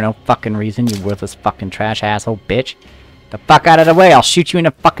way for no fucking reason, you worthless fucking trash asshole bitch. The fuck out of the way, I'll shoot you in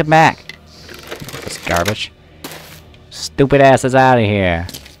the fucking back. This garbage. Stupid ass is out of here.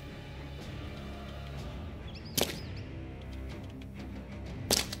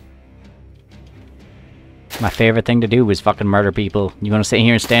 My favorite thing to do is fucking murder people. You gonna sit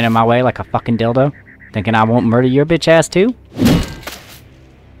here and stand in my way like a fucking dildo? Thinking I won't murder your bitch ass too?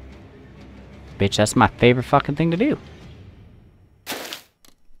 Bitch, that's my favorite fucking thing to do.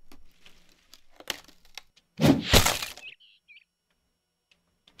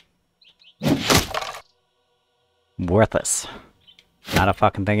 Worthless. Not a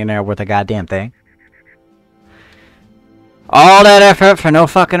fucking thing in there worth a goddamn thing. All that effort for no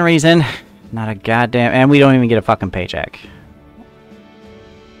fucking reason. Not a goddamn... And we don't even get a fucking paycheck.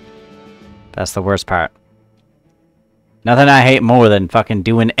 That's the worst part. Nothing I hate more than fucking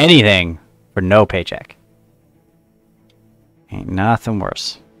doing anything for no paycheck. Ain't nothing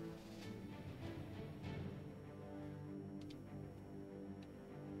worse.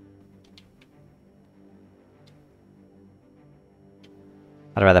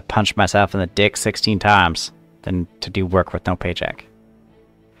 I'd rather punch myself in the dick 16 times than to do work with no paycheck.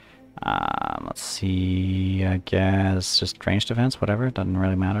 Let's see, I guess just range defense, whatever. It doesn't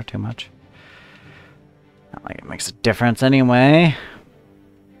really matter too much. Not like it makes a difference anyway.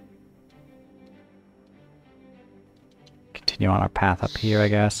 Continue on our path up here, I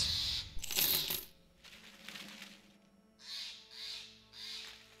guess.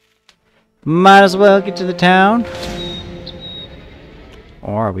 Might as well get to the town.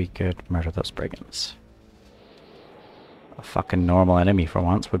 Or we could murder those brigands. A fucking normal enemy for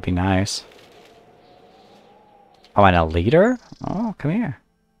once would be nice. Oh, and a leader? Oh, come here.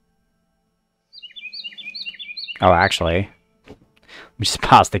 Oh, actually. Let me just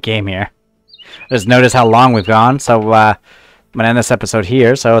pause the game here. Just notice how long we've gone, so I'm going to end this episode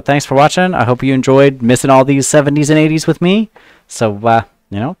here. So thanks for watching. I hope you enjoyed missing all these 70s and 80s with me. So,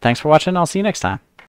 you know, thanks for watching. I'll see you next time.